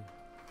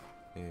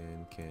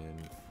 And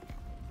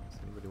does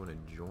anybody want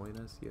to join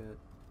us yet?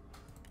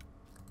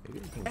 Maybe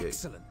we can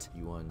get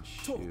Yuan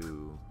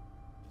Shu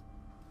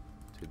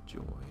to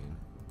join.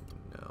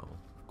 No,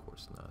 of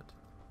course not.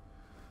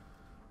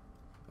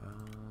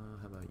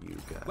 How about you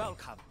guys?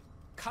 Welcome.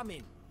 Come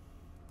in.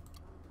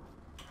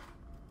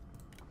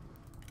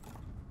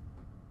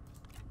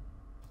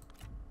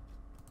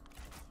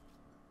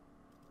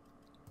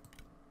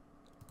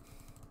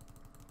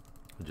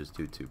 We'll just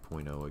do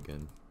 2.0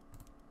 again.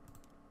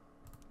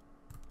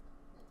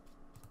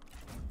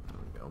 There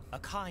we go. A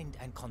kind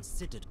and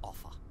considered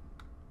offer.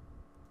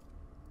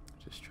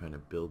 Just trying to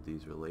build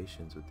these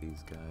relations with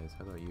these guys.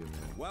 How about you,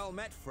 man? Well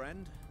met,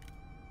 friend.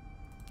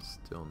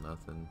 Still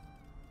nothing.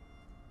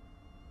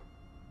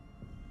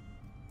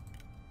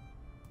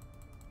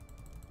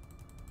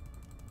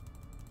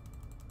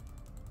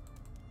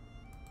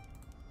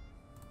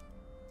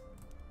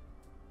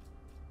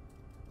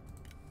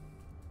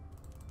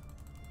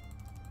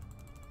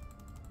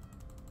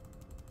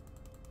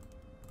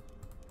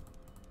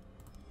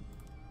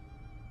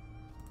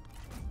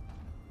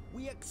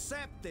 We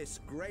accept this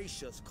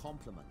gracious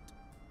compliment.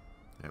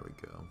 There we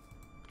go.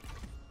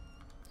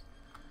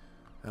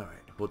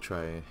 Alright, we'll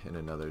try in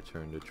another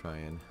turn to try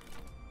and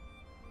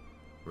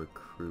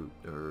recruit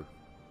or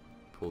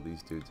pull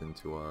these dudes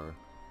into our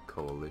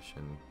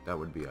coalition. That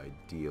would be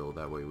ideal.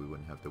 That way we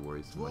wouldn't have to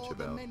worry so much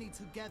about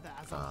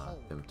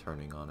them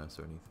turning on us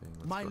or anything.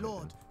 Let's My go ahead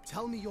lord, and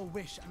tell me your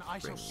wish and I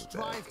shall bring you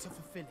strive back. to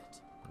fulfill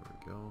it. There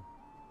we go.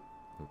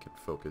 We can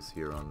focus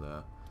here on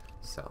the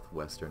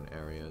southwestern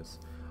areas.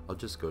 I'll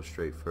just go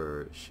straight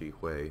for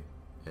Shihui,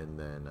 and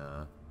then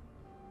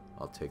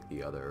I'll take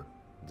the other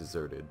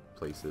deserted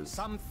places.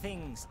 Some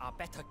things are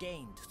better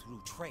gained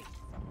through trade.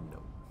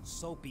 No.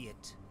 So be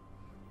it.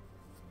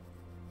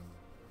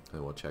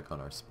 And we'll check on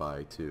our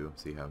spy too,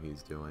 see how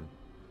he's doing.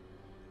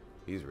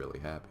 He's really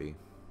happy.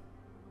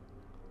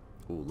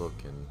 Ooh, look,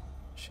 and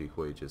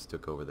Shihui just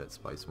took over that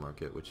spice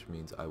market, which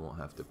means I won't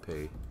have to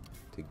pay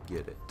to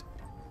get it.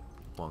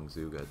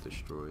 Guangzhou got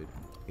destroyed.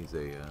 He's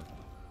a,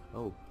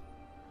 oh.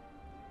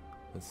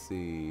 Let's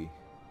see.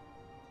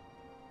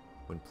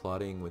 When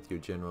plotting with your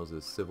generals,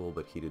 a civil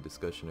but heated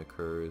discussion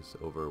occurs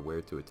over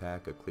where to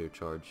attack. A clear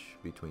charge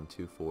between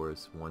two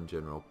forests. One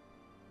general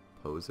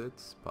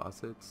posits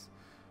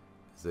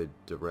as a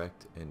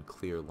direct and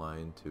clear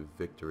line to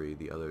victory.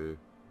 The other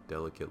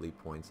delicately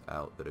points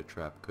out that a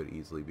trap could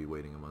easily be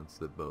waiting amongst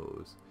the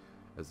bows.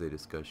 As they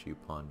discuss, you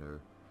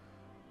ponder.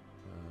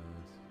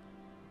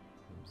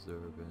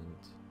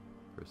 Observant,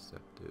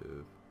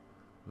 perceptive.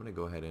 I'm gonna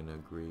go ahead and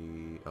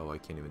agree. Oh, I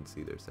can't even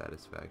see their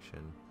satisfaction.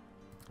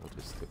 We'll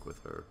just stick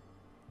with her.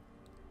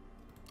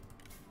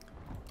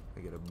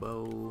 I get a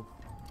bow.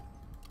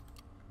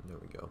 There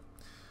we go.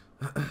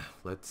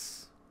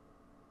 Let's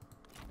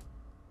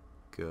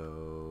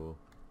go.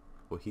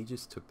 Well, he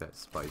just took that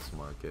spice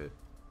market.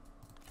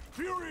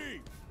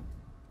 Fury!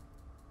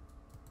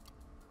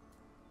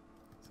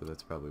 So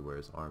that's probably where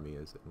his army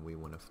is, and we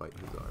want to fight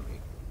his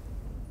army.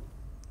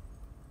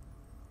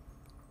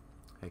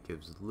 That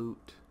gives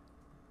loot.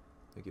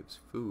 That gives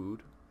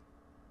food.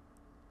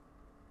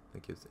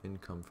 That gives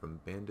income from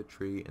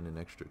banditry and an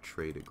extra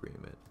trade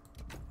agreement.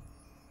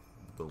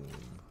 Boom.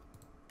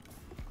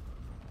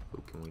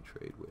 Who can we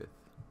trade with?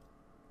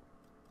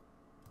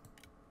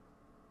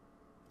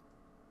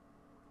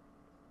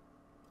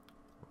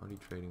 Already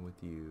trading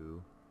with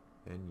you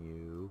and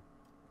you.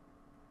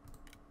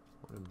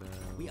 What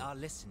about? We are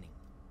listening.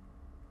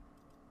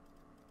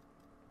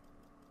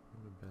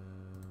 What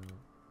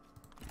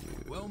about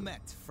you? Well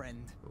met,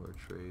 friend. We're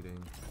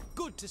trading.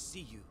 Good to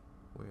see you.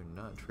 We're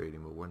not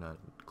trading, but we're not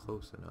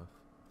close enough.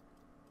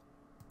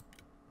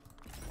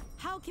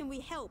 How can we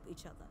help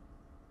each other?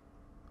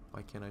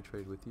 Why can't I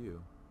trade with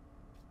you?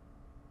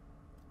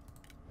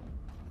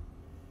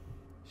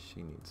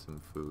 She needs some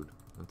food.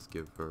 Let's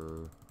give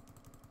her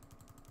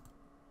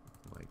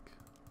like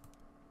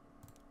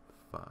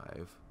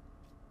 5.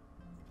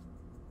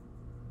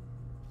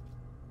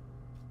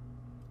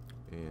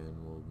 And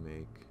we'll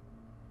make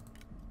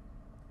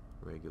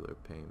regular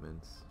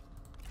payments.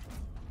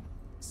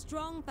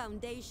 Strong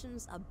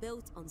foundations are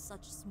built on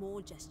such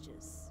small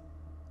gestures.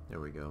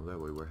 There we go. That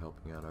way we're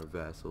helping out our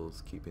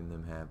vassals, keeping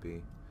them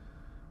happy.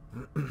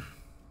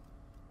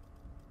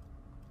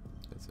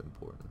 That's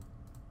important.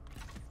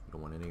 We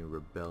don't want any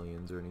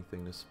rebellions or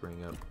anything to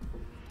spring up.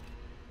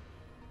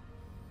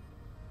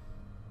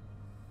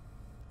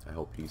 I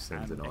hope he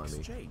sends an army.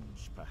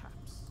 Exchange,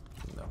 perhaps.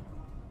 No.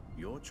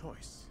 Your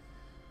choice.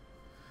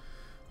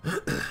 I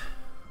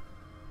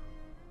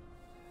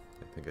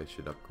think I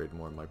should upgrade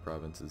more of my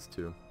provinces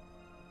too.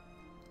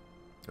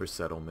 Or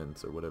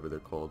settlements, or whatever they're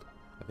called.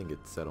 I think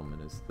it's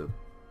settlement is the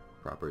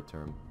proper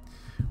term.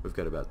 We've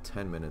got about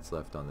 10 minutes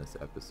left on this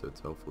episode,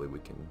 so hopefully we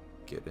can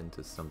get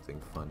into something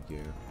fun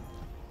here.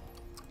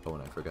 Oh,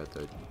 and I forgot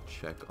to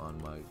check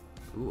on my...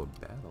 Ooh, a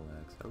battle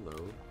axe.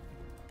 Hello.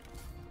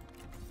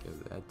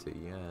 Give that to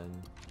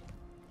Yan.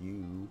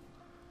 You.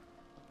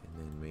 And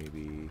then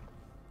maybe...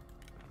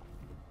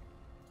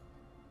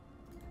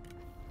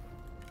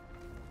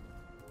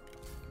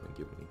 Can I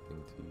give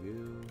anything to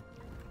you?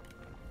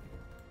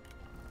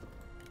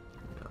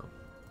 No.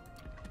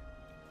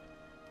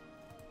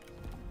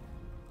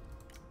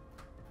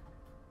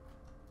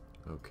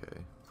 Okay.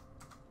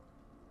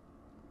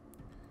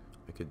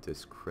 I could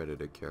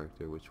discredit a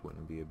character, which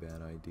wouldn't be a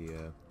bad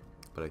idea.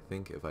 But I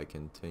think if I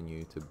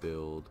continue to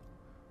build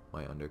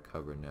my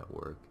undercover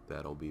network,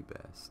 that'll be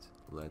best.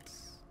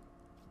 Let's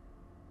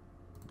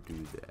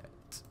do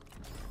that.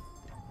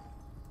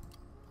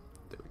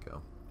 There we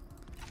go.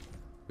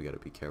 We gotta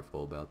be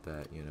careful about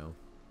that, you know.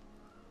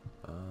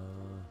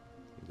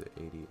 He's at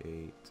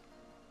 88,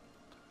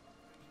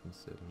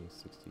 70,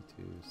 62,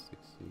 60,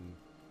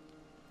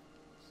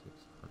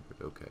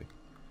 600. Okay.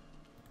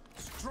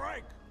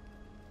 Strike!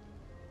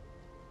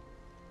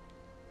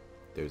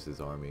 There's his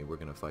army. We're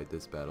gonna fight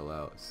this battle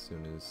out as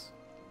soon as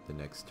the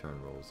next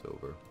turn rolls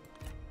over.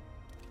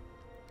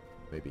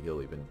 Maybe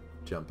he'll even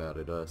jump out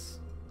at us.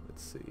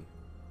 Let's see.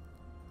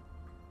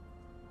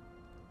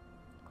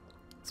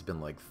 It's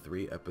been like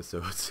 3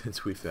 episodes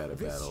since we've had a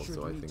battle,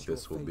 so I think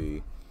this will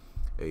be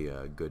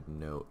a good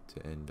note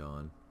to end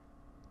on.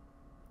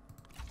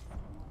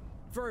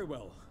 Very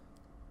well.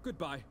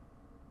 Goodbye.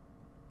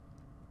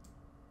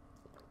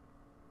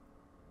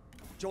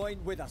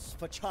 Join with us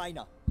for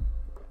China.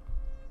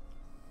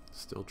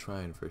 Still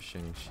trying for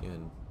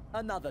Shengxian.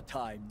 Another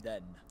time,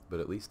 then. But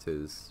at least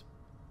his,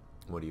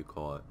 what do you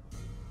call it?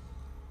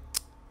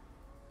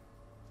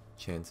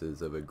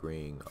 Chances of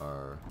agreeing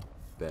are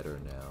better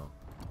now.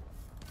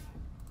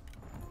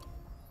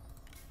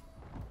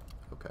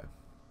 Okay.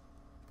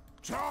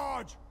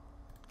 Charge!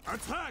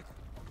 Attack!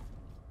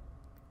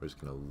 We're just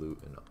gonna loot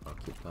and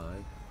occupy.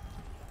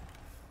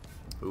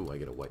 Ooh, I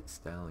get a white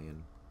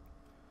stallion.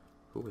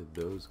 Who are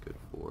those good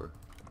for?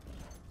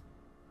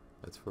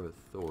 That's for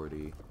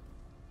authority,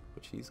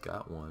 which he's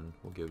got one.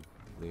 We'll give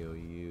Liu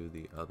Yu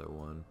the other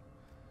one.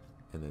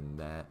 And then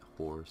that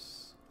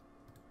horse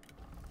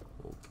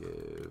we'll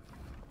give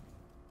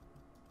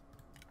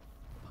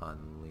Han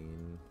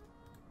Lin.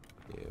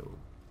 Ew.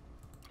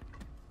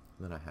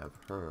 Then I have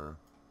her,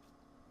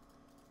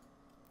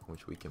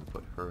 which we can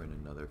put her in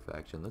another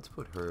faction. Let's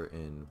put her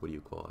in, what do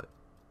you call it?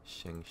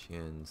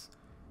 Shengxian's.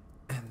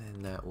 And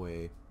then that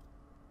way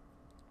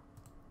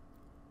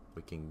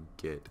we can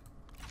get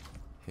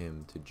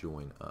him to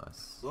join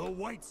us. The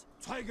White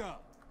Tiger!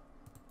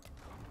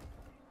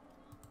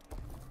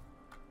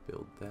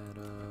 Build that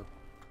up.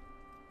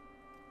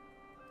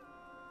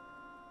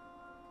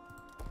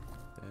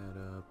 That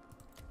up.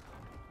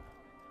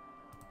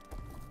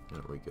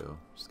 There we go.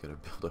 Just gotta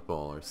build up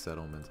all our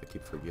settlements. I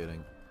keep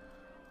forgetting.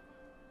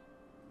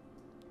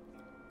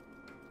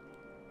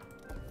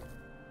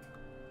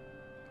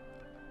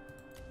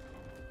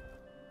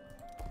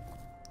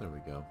 There we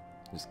go.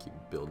 Just keep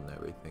building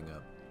everything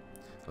up.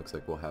 Looks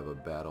like we'll have a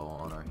battle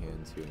on our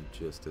hands here in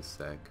just a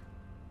sec,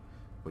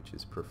 which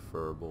is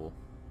preferable.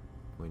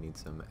 We need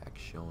some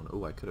action.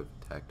 Oh, I could have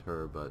attacked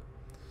her, but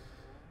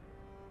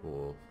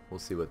We'll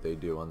see what they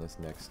do on this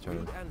next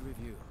turn. Read and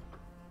review.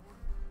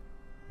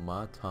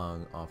 Ma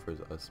Tang offers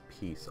us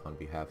peace on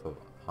behalf of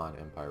Han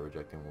Empire.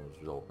 Rejecting will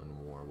result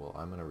in war. Well,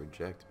 I'm gonna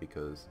reject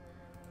because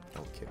I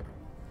don't care.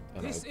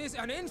 And This is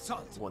an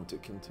insult! want to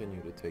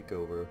continue to take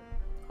over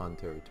Han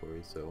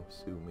territory, so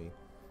sue me.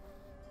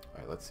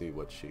 Alright, let's see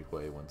what Shi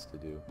Hui wants to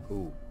do.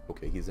 Ooh,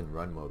 okay, he's in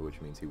run mode,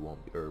 which means he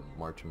won't be, or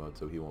march mode,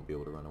 so he won't be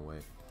able to run away.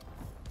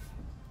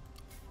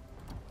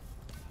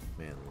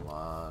 Man, a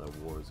lot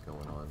of wars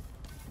going on.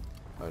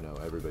 I know,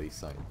 everybody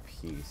signed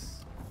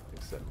peace,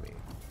 except me.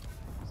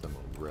 'Cause I'm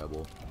a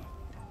rebel.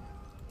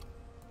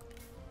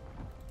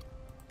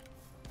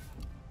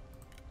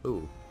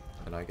 Ooh,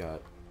 and I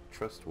got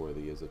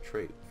trustworthy as a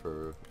trait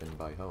for Yan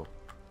Baihu.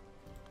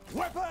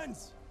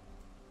 Weapons!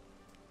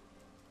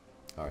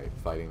 Alright,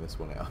 fighting this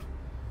one out.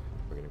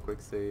 We're gonna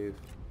quick save,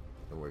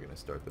 and we're gonna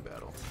start the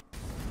battle.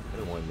 I'm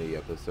gonna warn the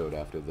episode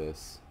after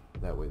this.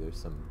 That way there's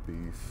some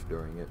beef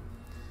during it.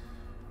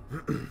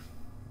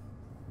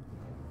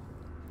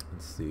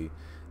 Let's see.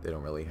 They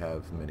don't really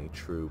have many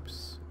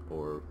troops,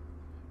 or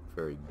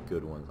very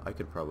good ones. I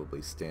could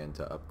probably stand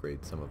to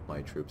upgrade some of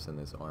my troops in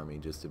this army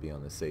just to be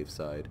on the safe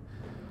side.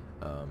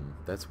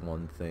 That's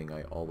one thing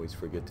I always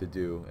forget to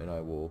do, and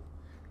I will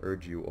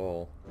urge you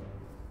all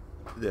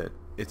that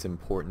it's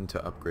important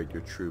to upgrade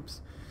your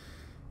troops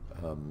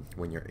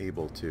when you're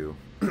able to,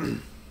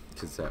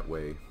 because that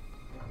way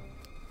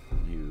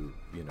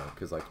you know,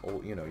 because like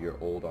your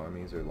old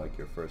armies or like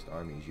your first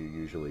armies, you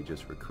usually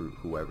just recruit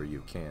whoever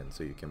you can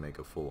so you can make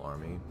a full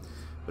army.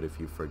 But if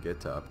you forget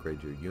to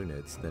upgrade your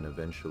units, then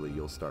eventually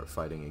you'll start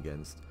fighting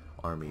against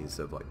armies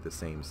of like the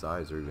same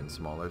size or even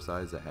smaller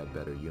size that have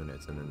better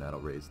units, and then that'll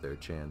raise their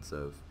chance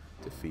of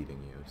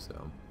defeating you.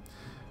 So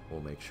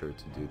we'll make sure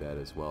to do that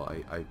as well.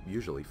 I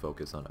usually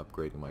focus on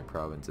upgrading my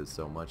provinces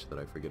so much that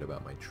I forget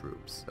about my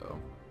troops. So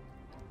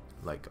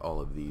like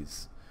all of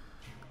these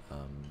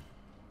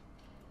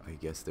I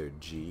guess they're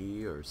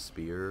G or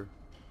Spear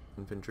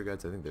infantry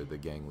guys. I think they're the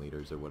gang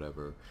leaders or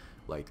whatever.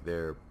 Like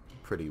they're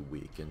pretty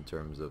weak in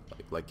terms of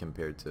like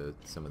compared to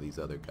some of these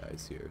other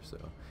guys here. So,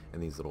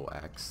 and these little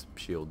axe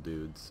shield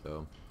dudes.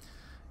 So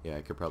yeah,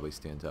 I could probably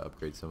stand to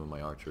upgrade some of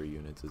my archery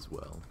units as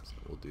well. So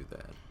we'll do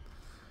that.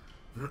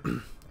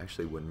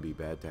 Actually, wouldn't be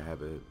bad to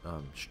have a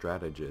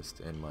strategist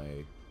in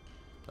my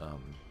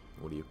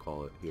what do you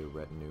call it here,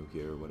 retinue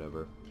here or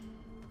whatever.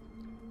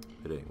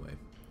 But anyway.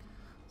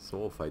 So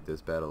we'll fight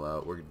this battle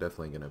out. We're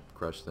definitely going to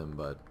crush them,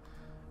 but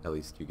at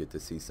least you get to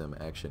see some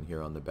action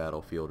here on the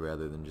battlefield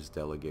rather than just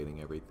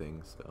delegating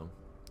everything. So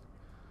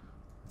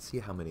let's see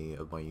how many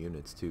of my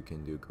units too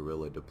can do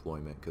guerrilla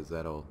deployment, because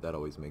that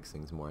always makes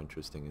things more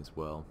interesting as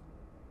well.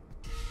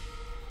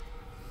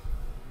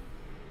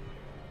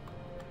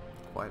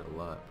 Quite a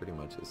lot, pretty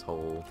much this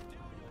whole...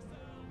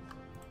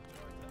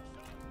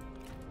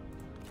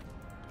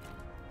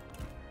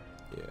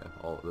 Yeah,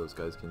 all of those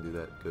guys can do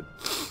that. Good.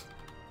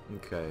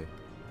 Okay.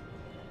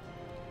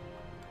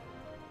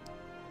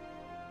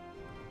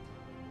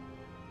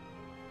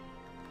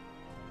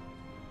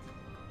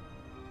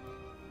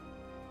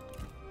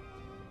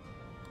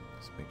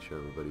 Make sure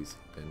everybody's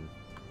in,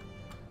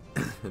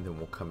 and then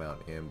we'll come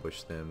out and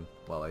ambush them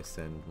while I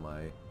send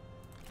my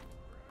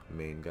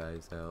main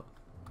guys out.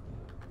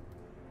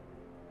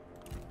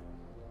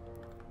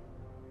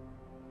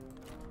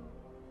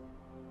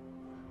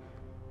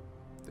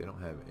 They don't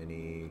have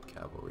any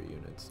cavalry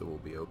units, so we'll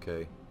be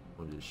okay.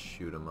 We'll just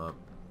shoot them up.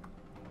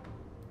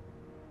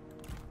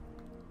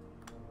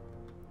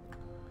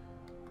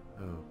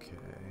 Okay,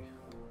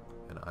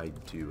 and I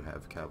do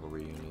have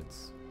cavalry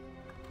units.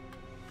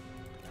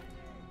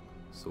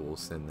 So we'll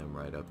send them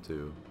right up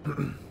to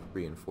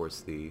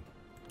reinforce the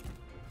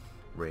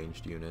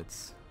ranged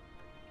units,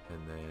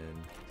 and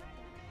then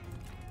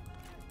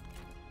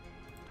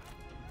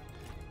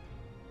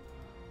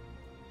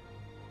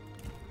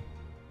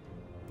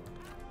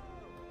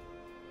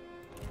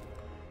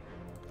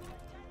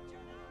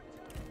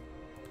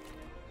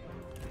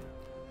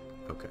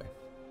okay.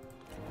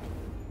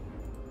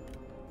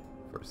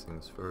 First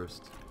things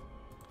first.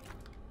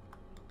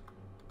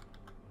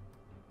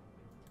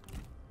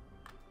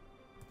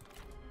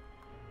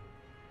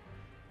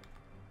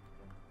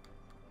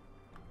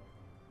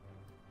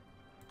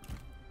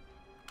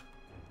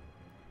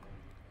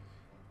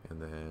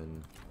 And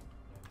then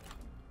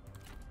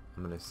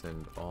I'm gonna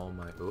send all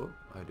my... Oh,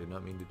 I did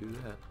not mean to do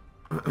that.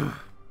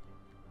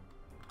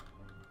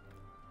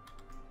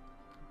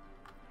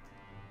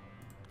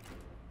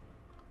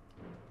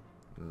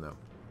 No,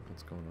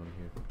 what's going on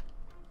here?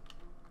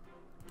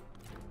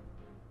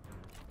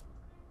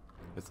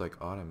 It's like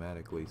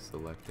automatically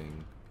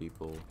selecting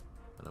people,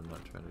 and I'm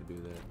not trying to do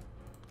that.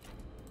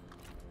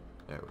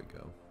 There we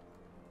go.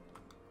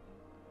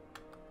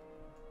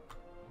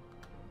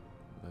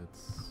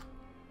 Let's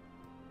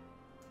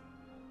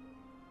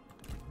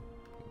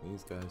bring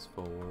these guys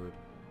forward.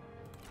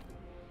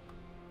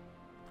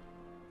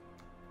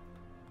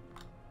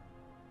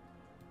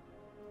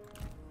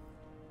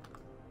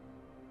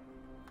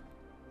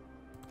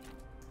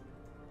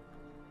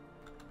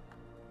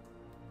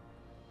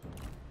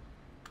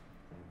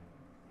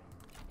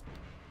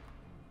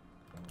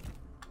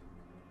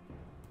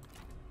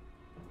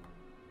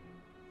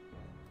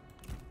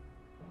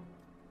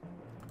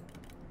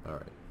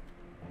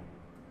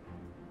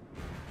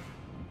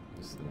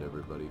 Send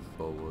everybody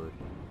forward.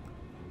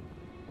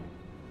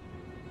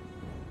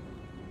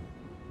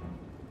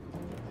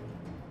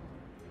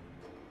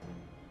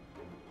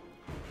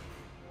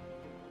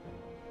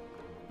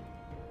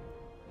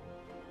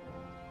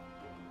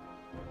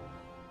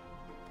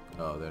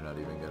 Oh, they're not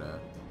even gonna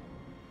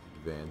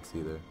advance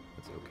either.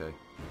 That's okay.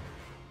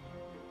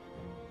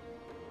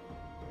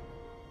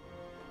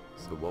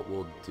 So what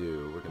we'll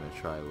do, we're gonna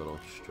try a little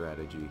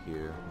strategy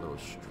here, a little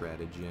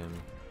stratagem.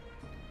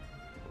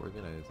 We're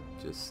gonna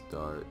just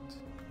start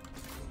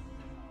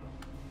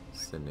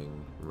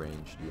sending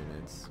ranged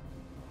units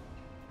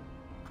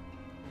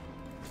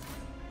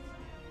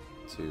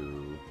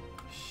to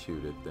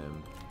shoot at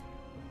them.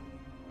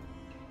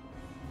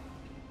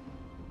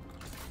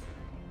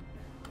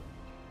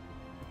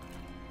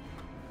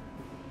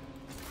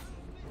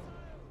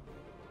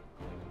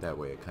 That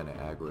way it kind of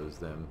aggroes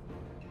them.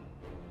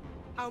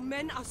 Our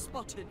men are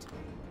spotted.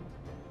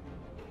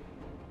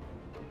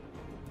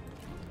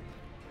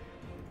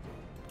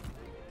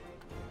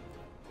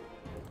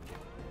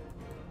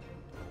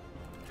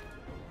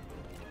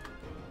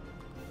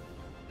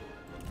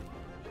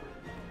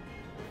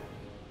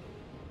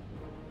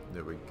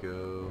 There we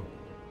go.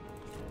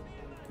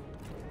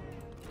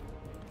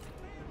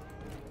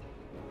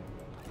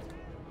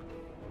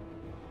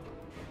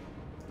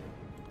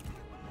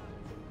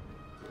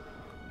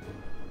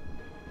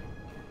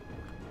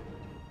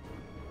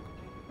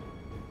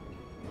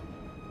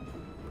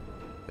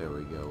 There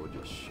we go, we'll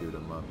just shoot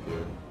them up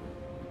here.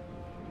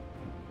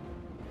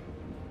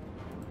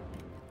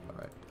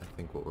 Alright, I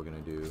think what we're gonna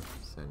do,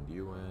 send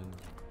you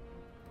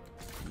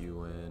in,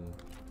 you in.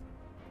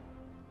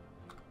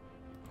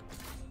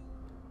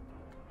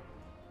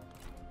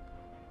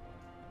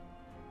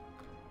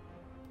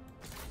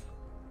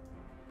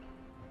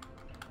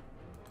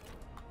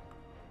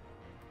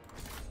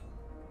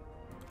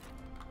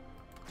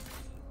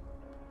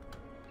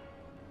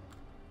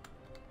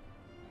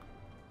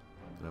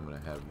 And I'm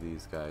gonna have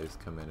these guys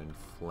come in and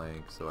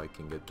flank so I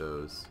can get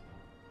those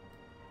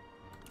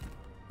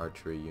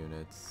archery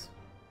units.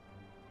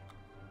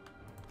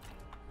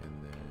 And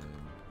then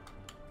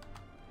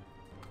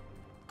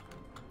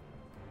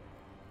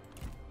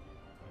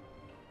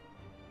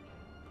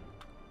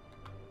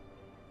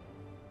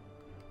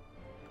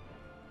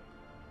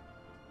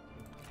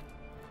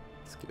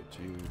let's get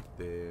you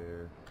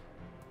there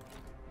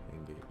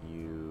and get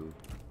you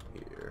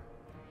here.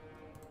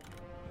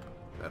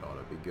 That ought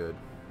to be good.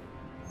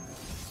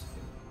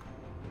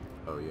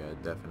 Oh yeah,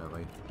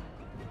 definitely.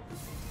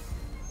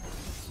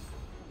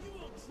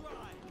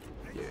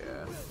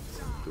 Yeah,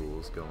 some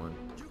duels going.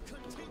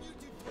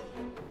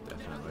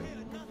 Definitely.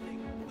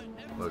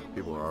 Look,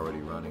 people are already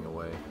running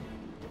away.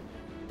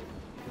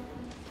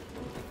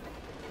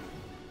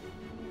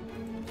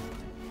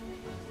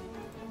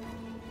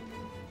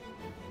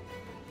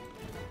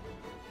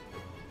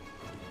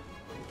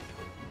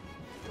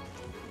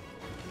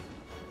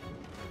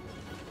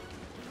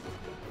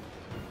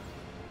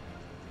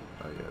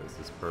 Oh yeah, this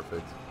is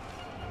perfect.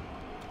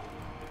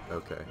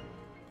 Okay.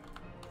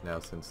 Now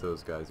since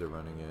those guys are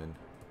running in,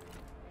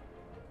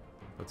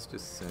 let's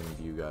just send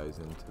you guys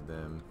into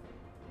them.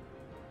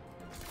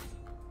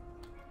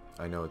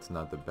 I know it's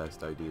not the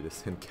best idea to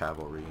send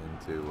cavalry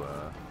into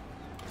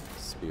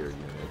spear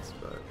units,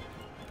 but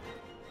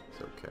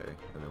it's okay.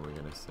 And then we're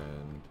gonna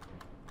send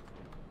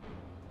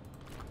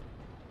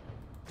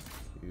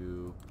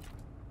you.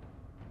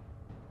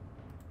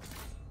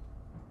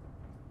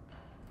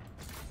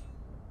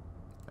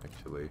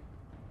 Actually,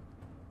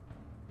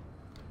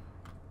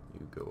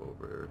 you go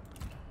over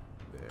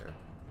there,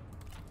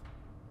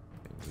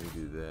 and you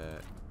do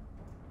that.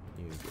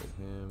 You get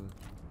him.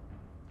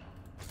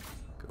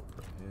 Go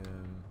for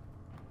him.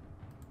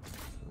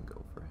 And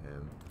go for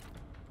him.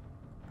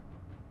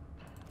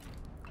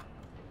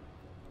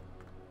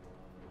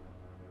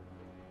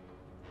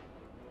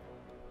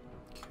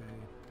 Okay,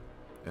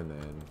 and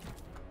then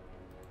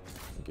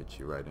get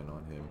you right in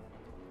on him.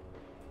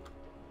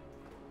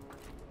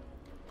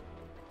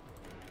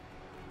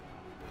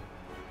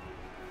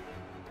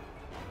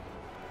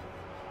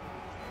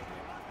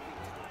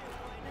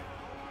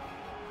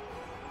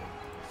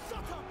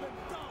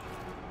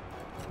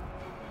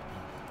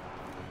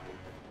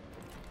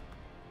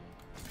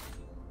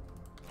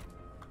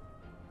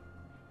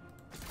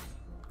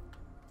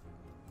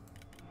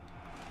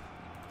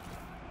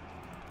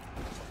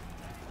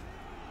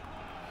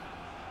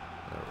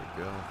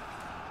 Go.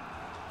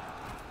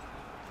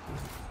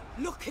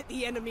 Look at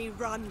the enemy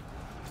run!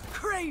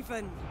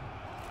 Craven!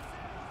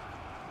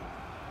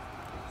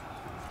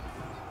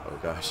 Oh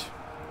gosh,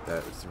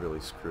 that was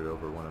really screwed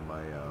over one of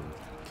my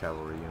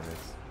cavalry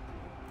units.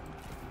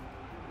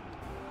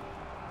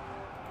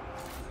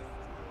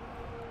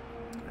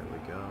 There we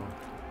go.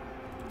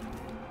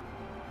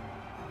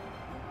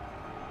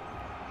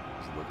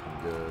 It's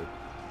looking good.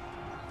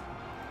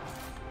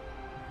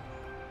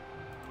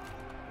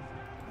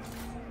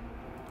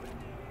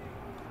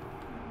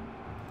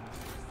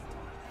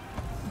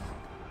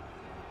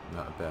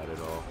 Not bad at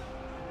all.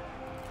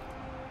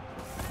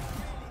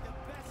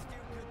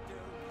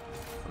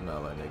 I'm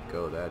not letting it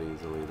go that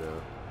easily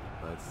though.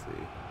 Let's see.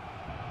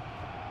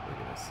 We're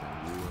gonna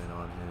send you in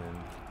on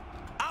him.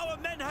 Our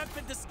men have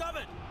been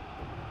discovered!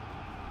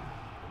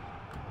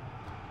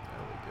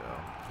 There we go.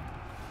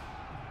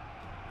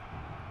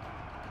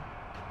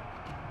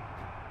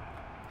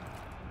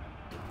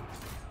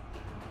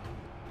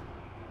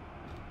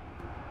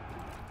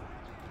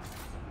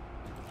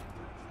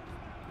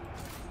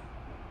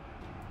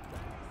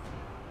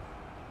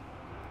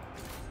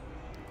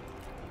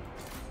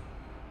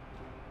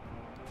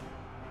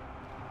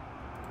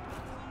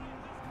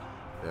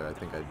 There, I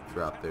think I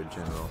dropped their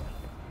general.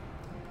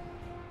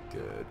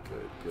 Good,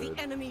 good, good.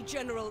 The enemy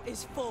general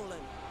is fallen.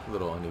 A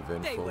little They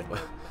uneventful, would but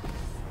know.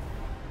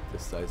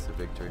 decisive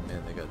victory.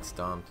 Man, they got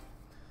stomped.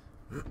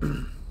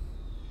 Good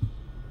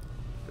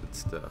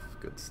stuff,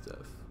 good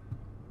stuff.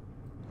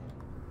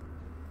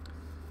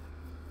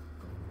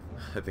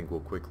 I think we'll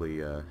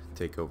quickly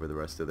take over the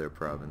rest of their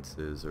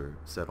provinces or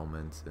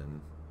settlements, and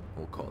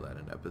we'll call that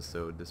an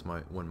episode. This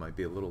one might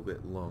be a little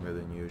bit longer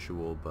than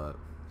usual, but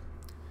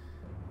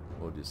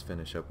we'll just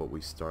finish up what we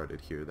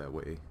started here. That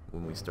way,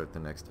 when we start the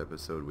next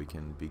episode, we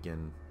can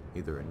begin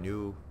either a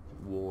new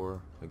war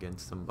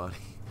against somebody,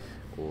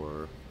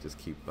 or just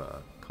keep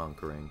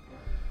conquering.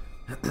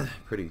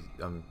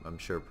 I'm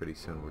sure pretty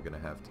soon we're gonna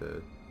have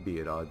to be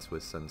at odds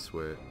with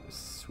Swincer.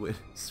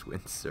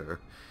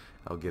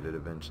 I'll get it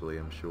eventually,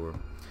 I'm sure.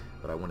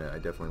 But I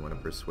definitely want to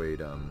persuade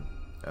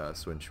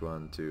Sun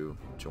Quan to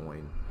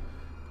join.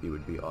 He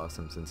would be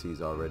awesome since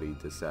he's already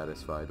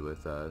dissatisfied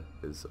with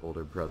his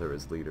older brother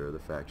as leader of the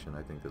faction.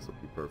 I think this will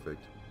be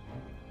perfect.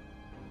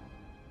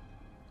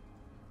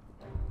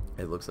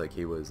 It looks like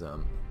he was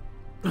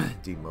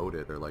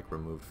demoted or like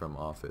removed from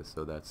office,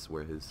 so that's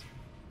where his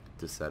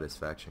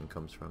dissatisfaction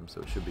comes from.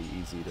 So it should be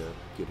easy to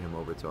get him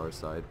over to our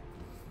side,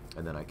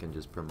 and then I can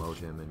just promote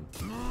him and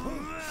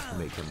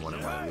make him one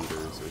of my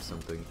leaders or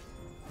something.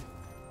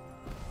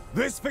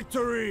 This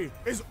victory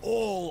is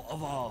all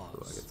of ours.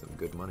 So I get some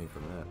good money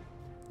from that.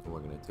 And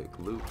we're gonna take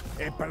loot.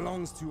 It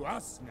belongs to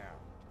us now.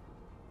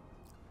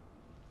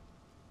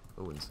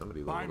 Oh, and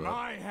somebody By leveled up.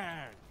 my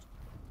hand.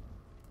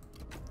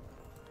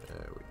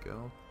 There we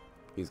go.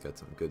 He's got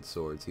some good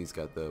swords. He's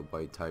got the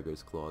white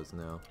tiger's claws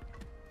now.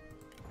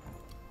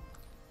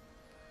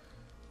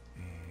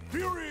 And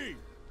Fury!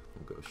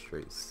 we'll go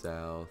straight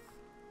south.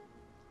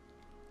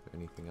 Is there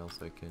anything else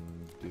I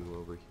can do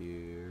over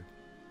here?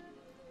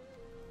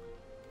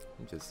 Let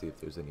me just see if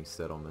there's any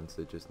settlements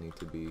that just need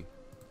to be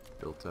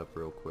built up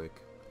real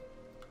quick.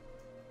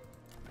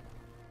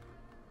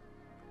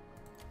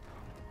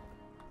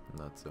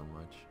 Not so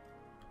much.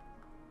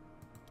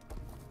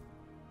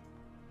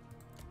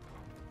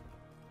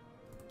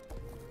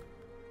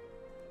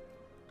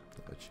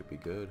 That should be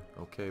good.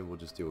 Okay, we'll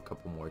just do a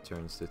couple more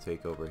turns to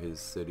take over his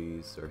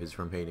cities, or his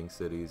remaining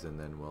cities, and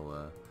then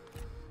we'll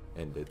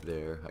end it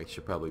there. I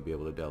should probably be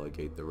able to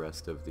delegate the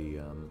rest of the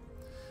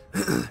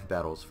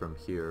battles from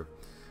here,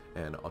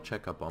 and I'll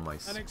check up on my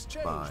exchange,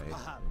 spy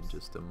perhaps? in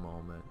just a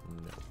moment.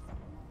 No.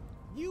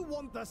 You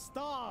want the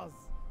stars?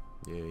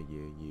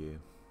 Yeah.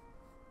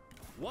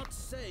 What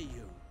say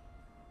you?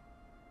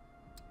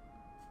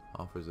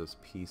 Offers us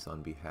peace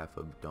on behalf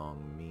of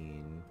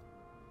Dongmin.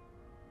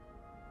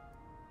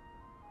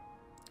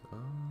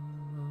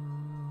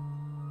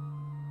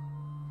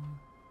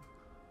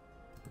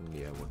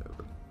 Yeah,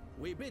 whatever.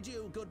 We bid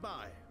you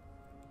goodbye.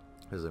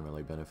 Doesn't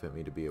really benefit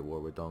me to be at war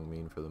with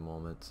Dongmin for the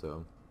moment,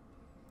 so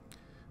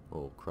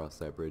we'll cross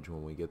that bridge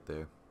when we get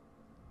there.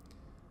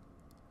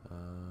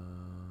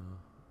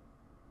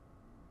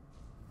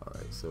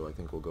 Alright, so I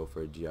think we'll go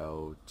for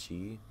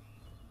Jiaozhi.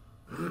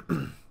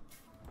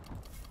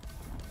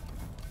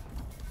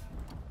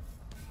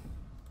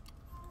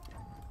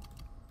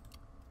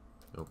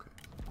 Okay.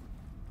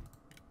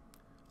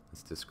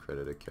 Let's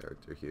discredit a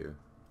character here.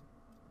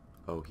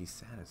 Oh,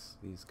 he's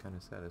kind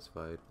of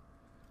satisfied.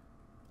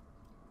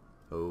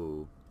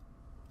 Oh,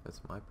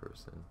 that's my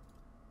person.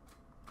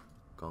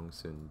 Gong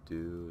Sun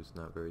Du is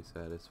not very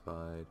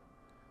satisfied.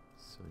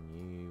 Sun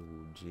Yi,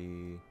 Wu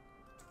Ji,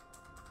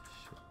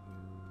 Shen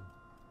Yu.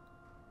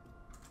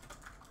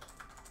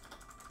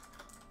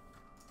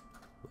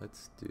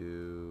 Let's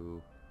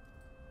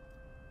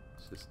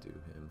just do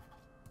him.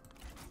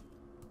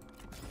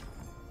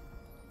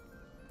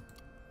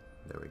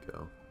 There we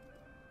go.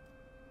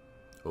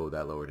 Oh,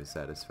 that lowered his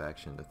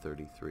satisfaction to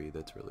 33.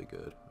 That's really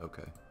good.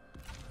 Okay.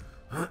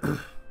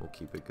 We'll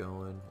keep it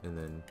going. And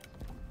then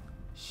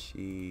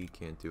she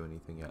can't do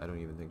anything yet. I don't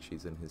even think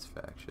she's in his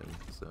faction,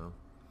 so.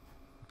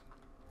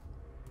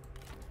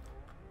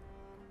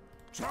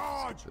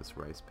 Charge! This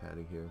rice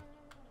paddy here.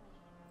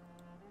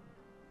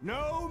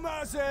 No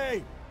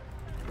mercy!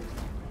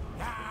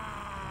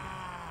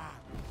 Ah!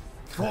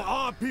 For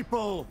our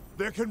people,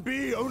 there can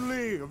be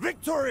only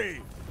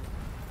victory!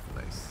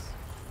 Nice.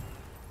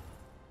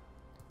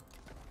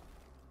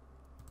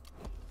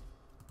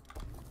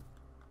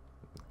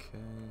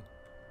 Okay.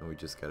 And we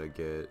just gotta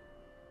get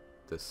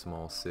the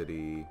small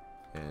city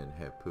and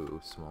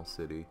Hepu, small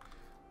city.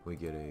 We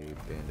get a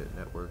bandit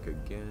network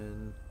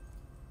again.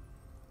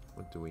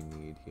 What do we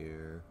need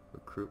here?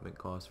 Recruitment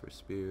cost for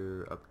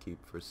spear,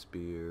 upkeep for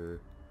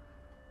spear,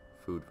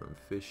 food from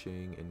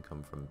fishing,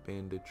 income from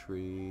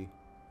banditry,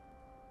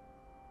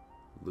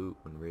 loot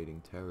when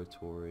raiding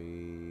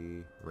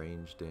territory,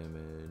 range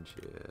damage.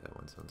 Yeah, that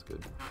one sounds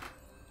good.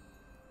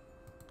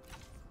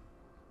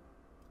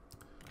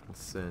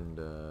 Let's send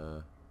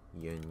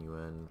Yan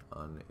Yuan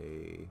on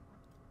a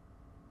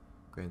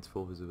grants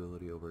full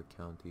visibility over a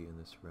county and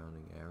the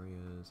surrounding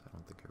areas. I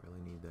don't think I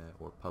really need that.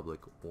 Or public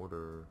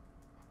order.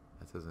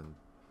 That doesn't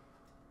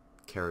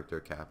character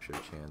capture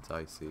chance.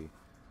 I see.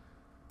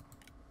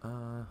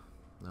 No,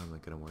 I'm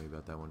not gonna worry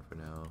about that one for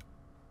now.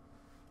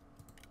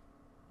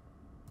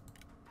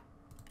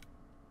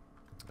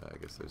 I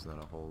guess there's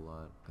not a whole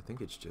lot. I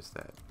think it's just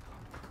that.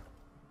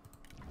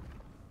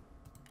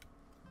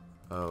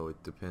 Oh,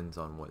 it depends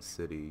on what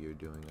city you're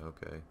doing.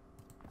 Okay.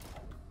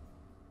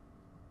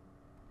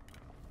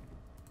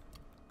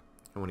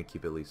 I want to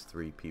keep at least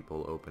 3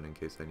 people open in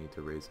case I need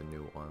to raise a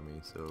new army,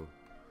 so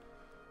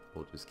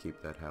we'll just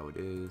keep that how it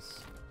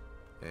is.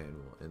 And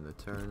we'll end the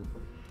turn.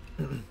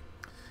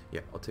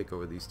 Yeah, I'll take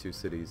over these 2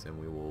 cities and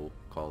we will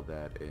call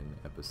that an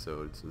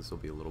episode. So this will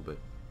be a little bit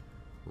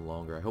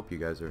longer. I hope you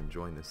guys are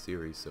enjoying the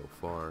series so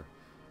far.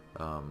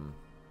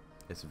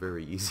 It's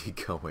very easy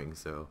going,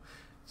 so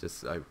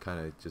I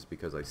kind of just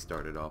because I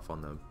started off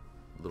on the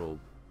little,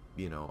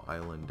 you know,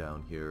 island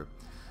down here,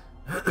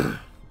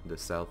 the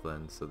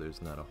Southlands, so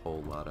there's not a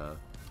whole lot of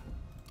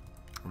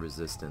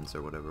resistance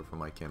or whatever for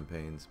my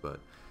campaigns, but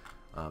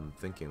I'm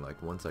thinking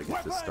like once I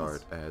get to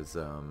start as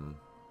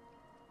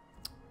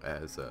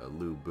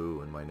Lu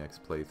Bu in my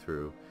next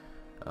playthrough,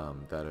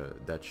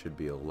 that should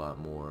be a lot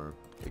more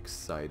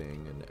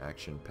exciting and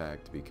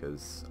action-packed,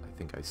 because I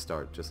think I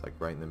start just like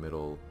right in the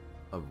middle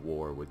of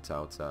war with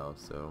Cao Cao,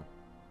 so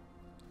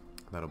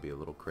that'll be a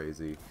little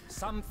crazy.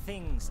 Some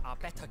things are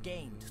better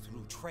gained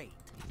through trade.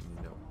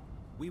 No.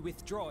 We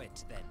withdraw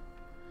it then.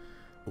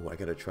 Oh, I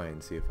gotta try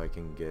and see if I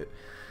can get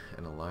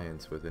an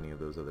alliance with any of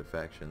those other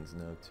factions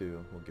now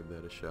too. We'll give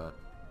that a shot.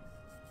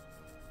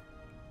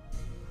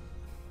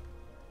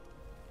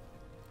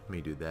 Let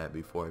me do that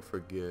before I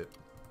forget.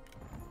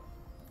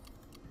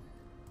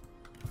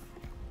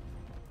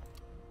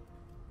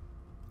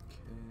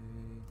 Okay.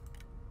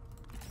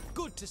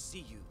 Good to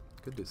see you.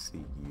 Good to see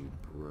you,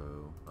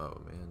 bro.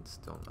 Oh man,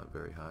 still not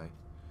very high.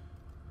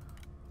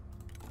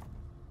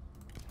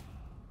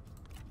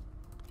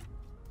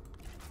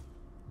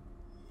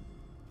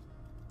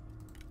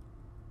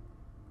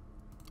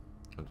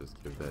 I'll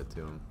just give that to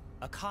him.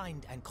 A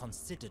kind and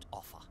considered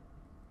offer.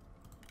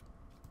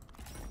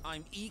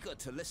 I'm eager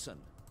to listen.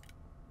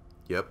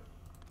 Yep.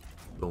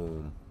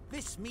 Boom.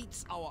 This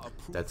meets our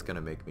approval. That's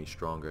gonna make me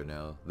stronger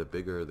now. The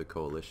bigger the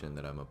coalition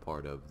that I'm a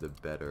part of, the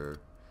better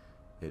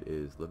it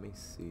is. Let me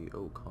see.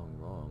 Oh, Kong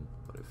wrong,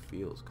 but it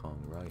feels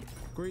Kong right.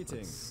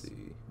 Greetings. Let's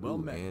see. Well Ooh,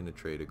 met. and a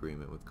trade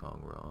agreement with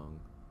Kong wrong.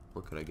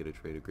 Or could I get a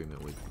trade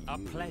agreement with you? A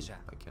pleasure.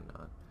 I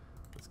cannot.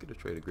 Let's get a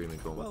trade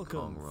agreement going with Welcome,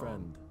 Kong wrong.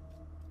 friend.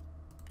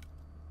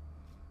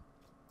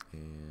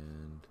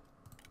 And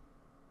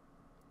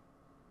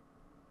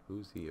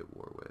who's he at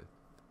war with?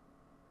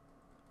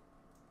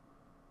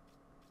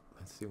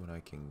 Let's see what I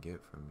can get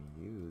from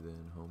you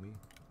then, homie.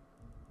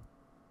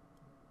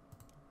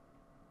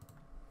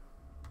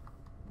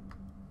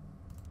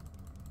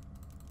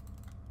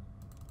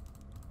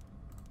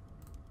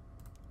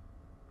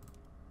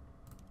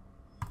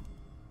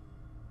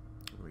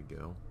 There we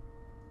go.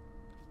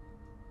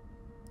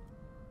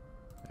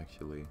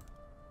 Actually,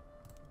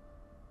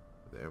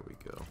 there we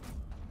go.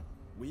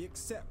 We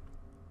accept.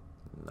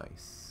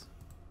 Nice.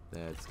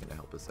 That's gonna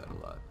help us out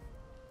a lot.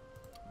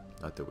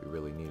 Not that we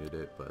really needed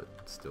it, but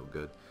still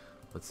good.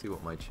 Let's see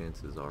what my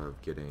chances are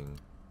of getting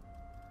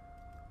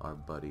our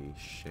buddy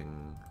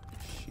Xian.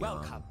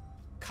 Welcome.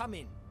 Come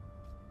in.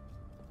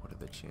 What are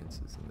the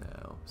chances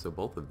now? So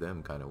both of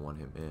them kind of want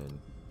him in,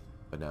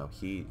 but now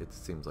it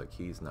seems like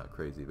he's not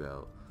crazy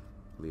about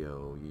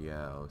Liu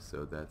Yao,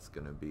 so that's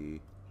gonna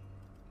be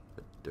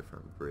a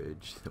different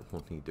bridge that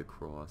we'll need to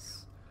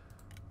cross.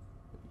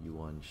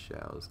 Yuan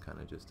Shao's kind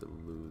of just a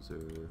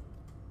loser.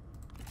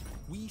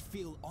 We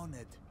feel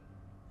honored.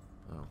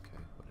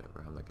 Okay,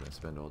 whatever. I'm not gonna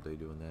spend all day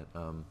doing that.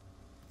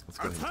 Let's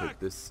go ahead and take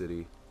this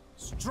city.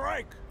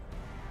 Strike!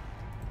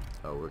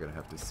 Oh, we're gonna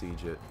have to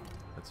siege it.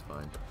 That's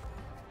fine.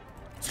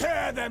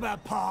 Tear them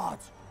apart!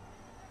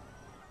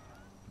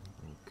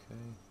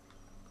 Okay.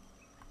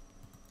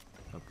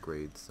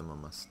 Upgrade some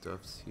of my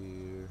stuffs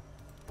here.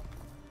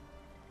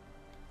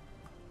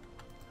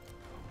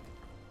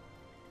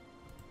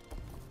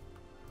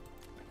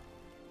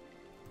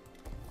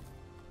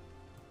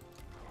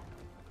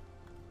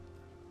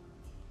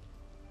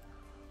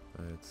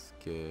 Let's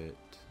get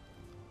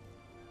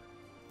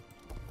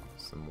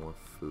some more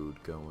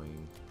food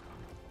going.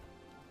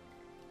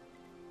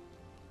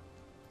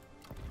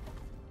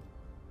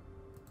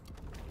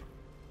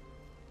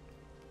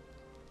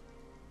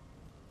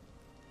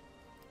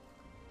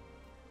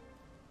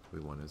 We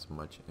want as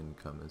much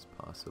income as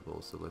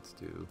possible, so let's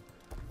do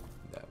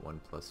that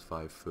get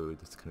 1+5 food.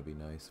 That's gonna be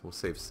nice. We'll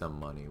save some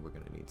money. We're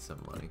gonna need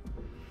some money.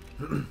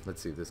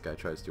 Let's see if this guy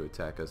tries to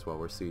attack us while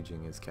we're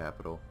sieging his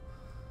capital.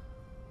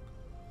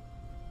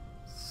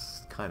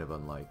 It's kind of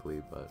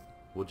unlikely, but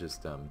we'll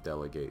just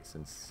delegate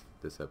since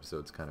this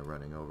episode's kind of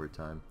running over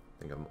time.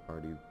 I think I'm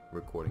already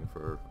recording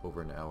for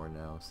over an hour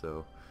now,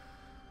 so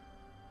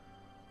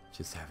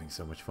just having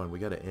so much fun. We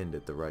gotta end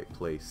at the right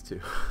place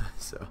too.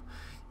 So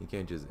you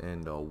can't just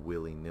end all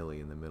willy-nilly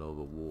in the middle of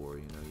a war,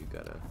 you know, you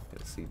gotta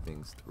see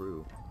things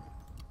through.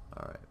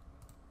 Alright.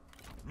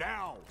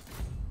 Now!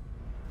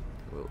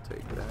 We'll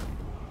take that.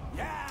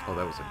 Yeah! Oh,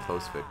 that was a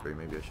close victory.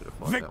 Maybe I should have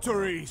fought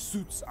Victory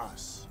suits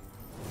us.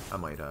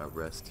 that one. I might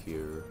rest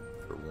here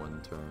for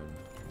one turn.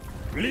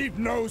 Leave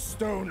no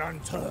stone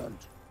unturned.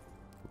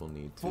 We'll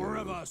need to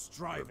Forever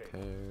striving.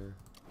 repair.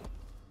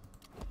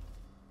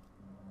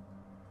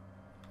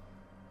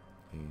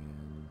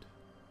 And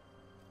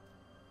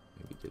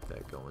maybe get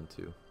that going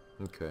too.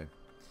 Okay.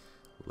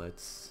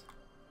 Let's...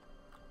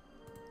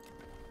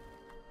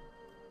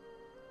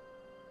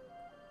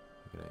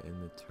 I'm gonna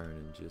end the turn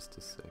in just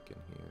a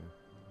second here.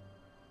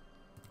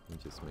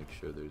 And just make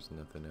sure there's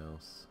nothing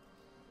else.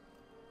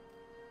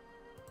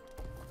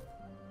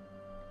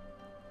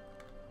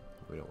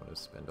 We don't want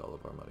to spend all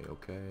of our money,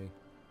 okay?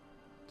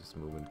 Just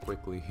moving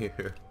quickly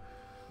here.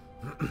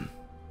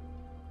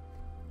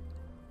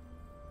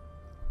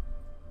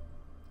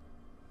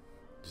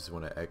 Just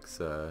want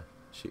to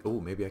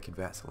oh, maybe I can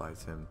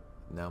vassalize him.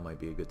 Now might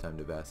be a good time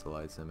to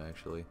vassalize him,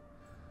 actually.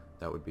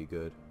 That would be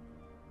good.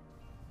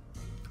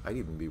 I'd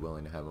even be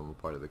willing to have him a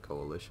part of the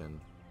coalition.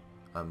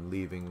 I'm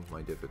leaving.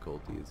 My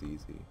difficulty is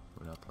easy.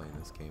 We're not playing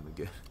this game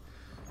again.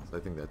 So I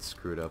think that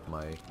screwed up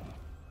my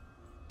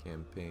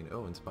campaign.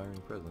 Oh,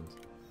 inspiring presence.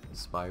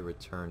 Spy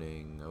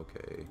returning.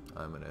 Okay,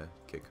 I'm gonna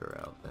kick her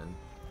out then.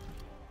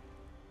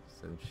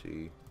 Since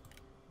she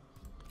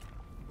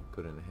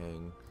couldn't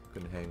hang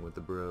with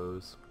the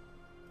bros.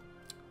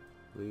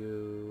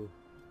 Liu,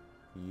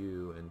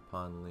 you, and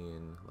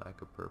Panlin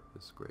lack of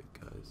purpose. Great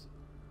guys.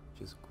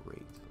 Just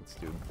great. Let's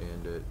do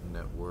bandit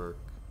network.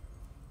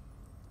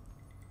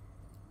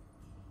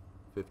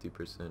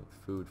 50%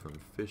 food from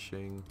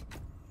fishing.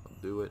 I'll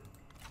do it.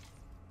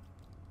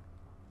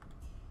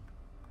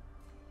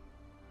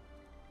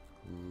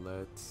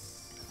 Let's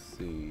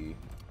see.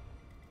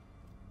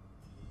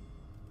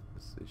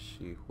 This is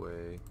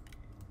Shihui.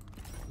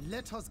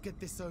 Let us get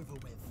this over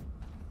with.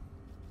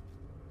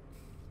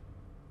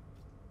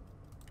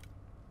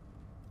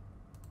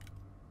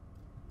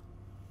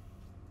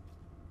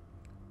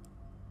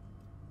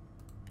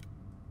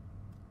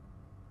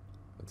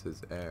 What's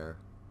his heir?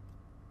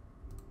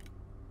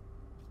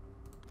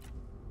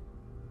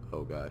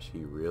 Oh gosh,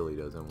 he really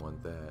doesn't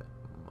want that.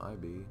 Might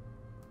be.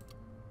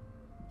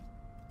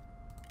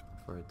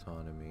 For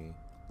autonomy,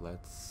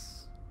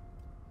 let's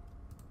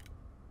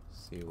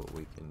see what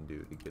we can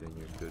do to get in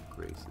your good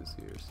graces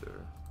here,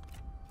 sir.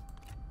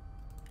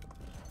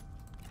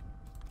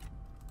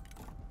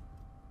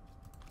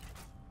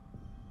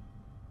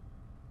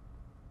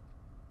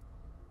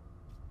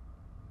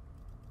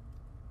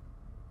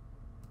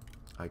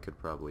 I could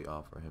probably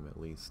offer him at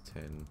least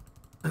 10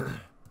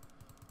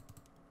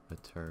 a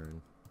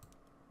turn.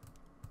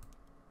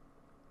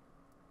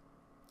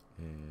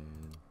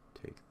 And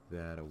take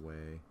that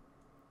away.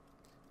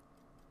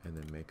 And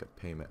then make a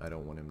payment. I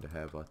don't want him to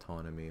have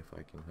autonomy if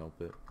I can help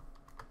it.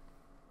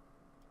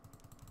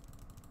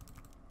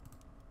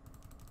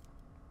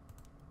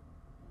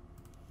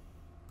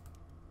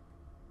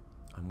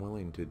 I'm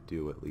willing to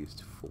do at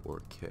least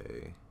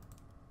 4K.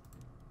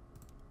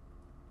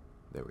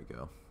 There we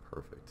go.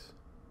 Perfect.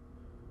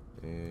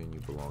 And you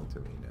belong to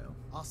me now.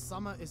 Our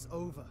summer is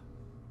over.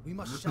 We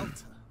must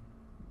shelter.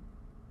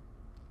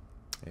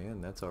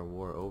 And that's our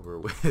war over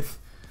with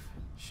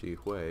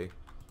Shihui.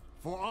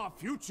 For our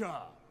future.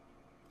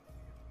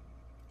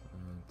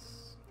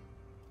 Let's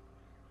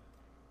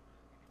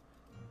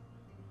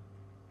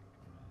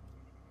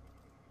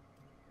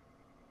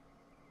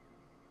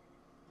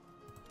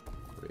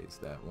raise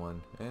that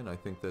one, and I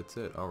think that's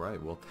it.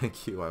 Alright, well,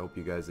 thank you. I hope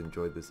you guys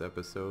enjoyed this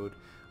episode.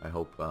 I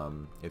hope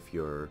if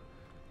you're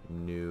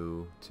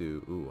new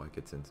to... Ooh, I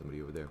could send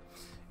somebody over there.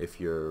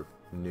 If you're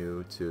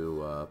new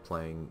to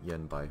playing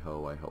Yan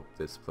Baihu, I hope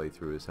this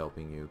playthrough is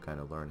helping you kind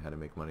of learn how to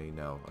make money.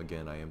 Now,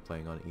 again, I am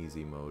playing on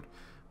easy mode,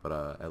 but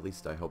at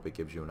least I hope it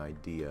gives you an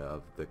idea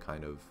of the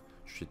kind of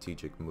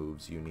strategic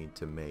moves you need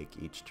to make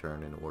each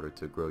turn in order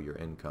to grow your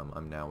income.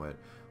 I'm now at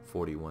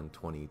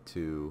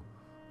 4122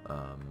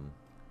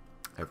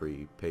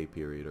 every pay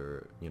period,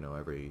 or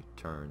every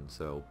turn,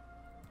 so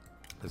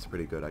that's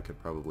pretty good. I could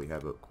probably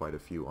have quite a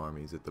few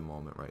armies at the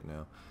moment right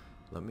now.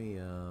 Let me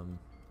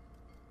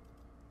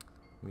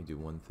do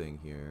one thing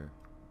here.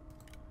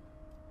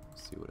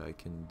 See what I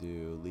can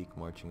do. Leak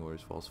marching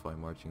orders, falsify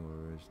marching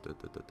orders.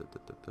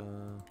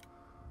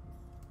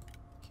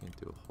 Can't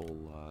do a whole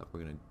lot. We're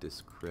gonna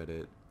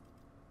discredit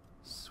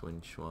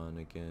Swinchuan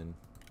again,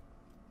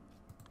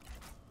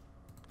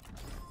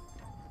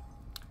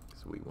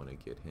 because we want to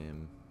get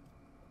him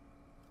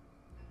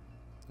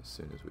as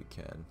soon as we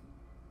can.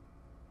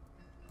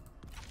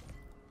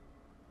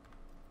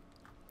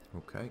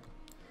 Okay.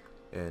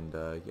 And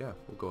yeah,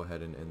 we'll go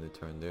ahead and end the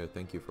turn there.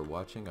 Thank you for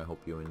watching. I hope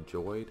you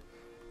enjoyed,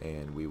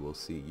 and we will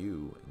see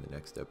you in the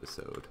next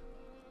episode.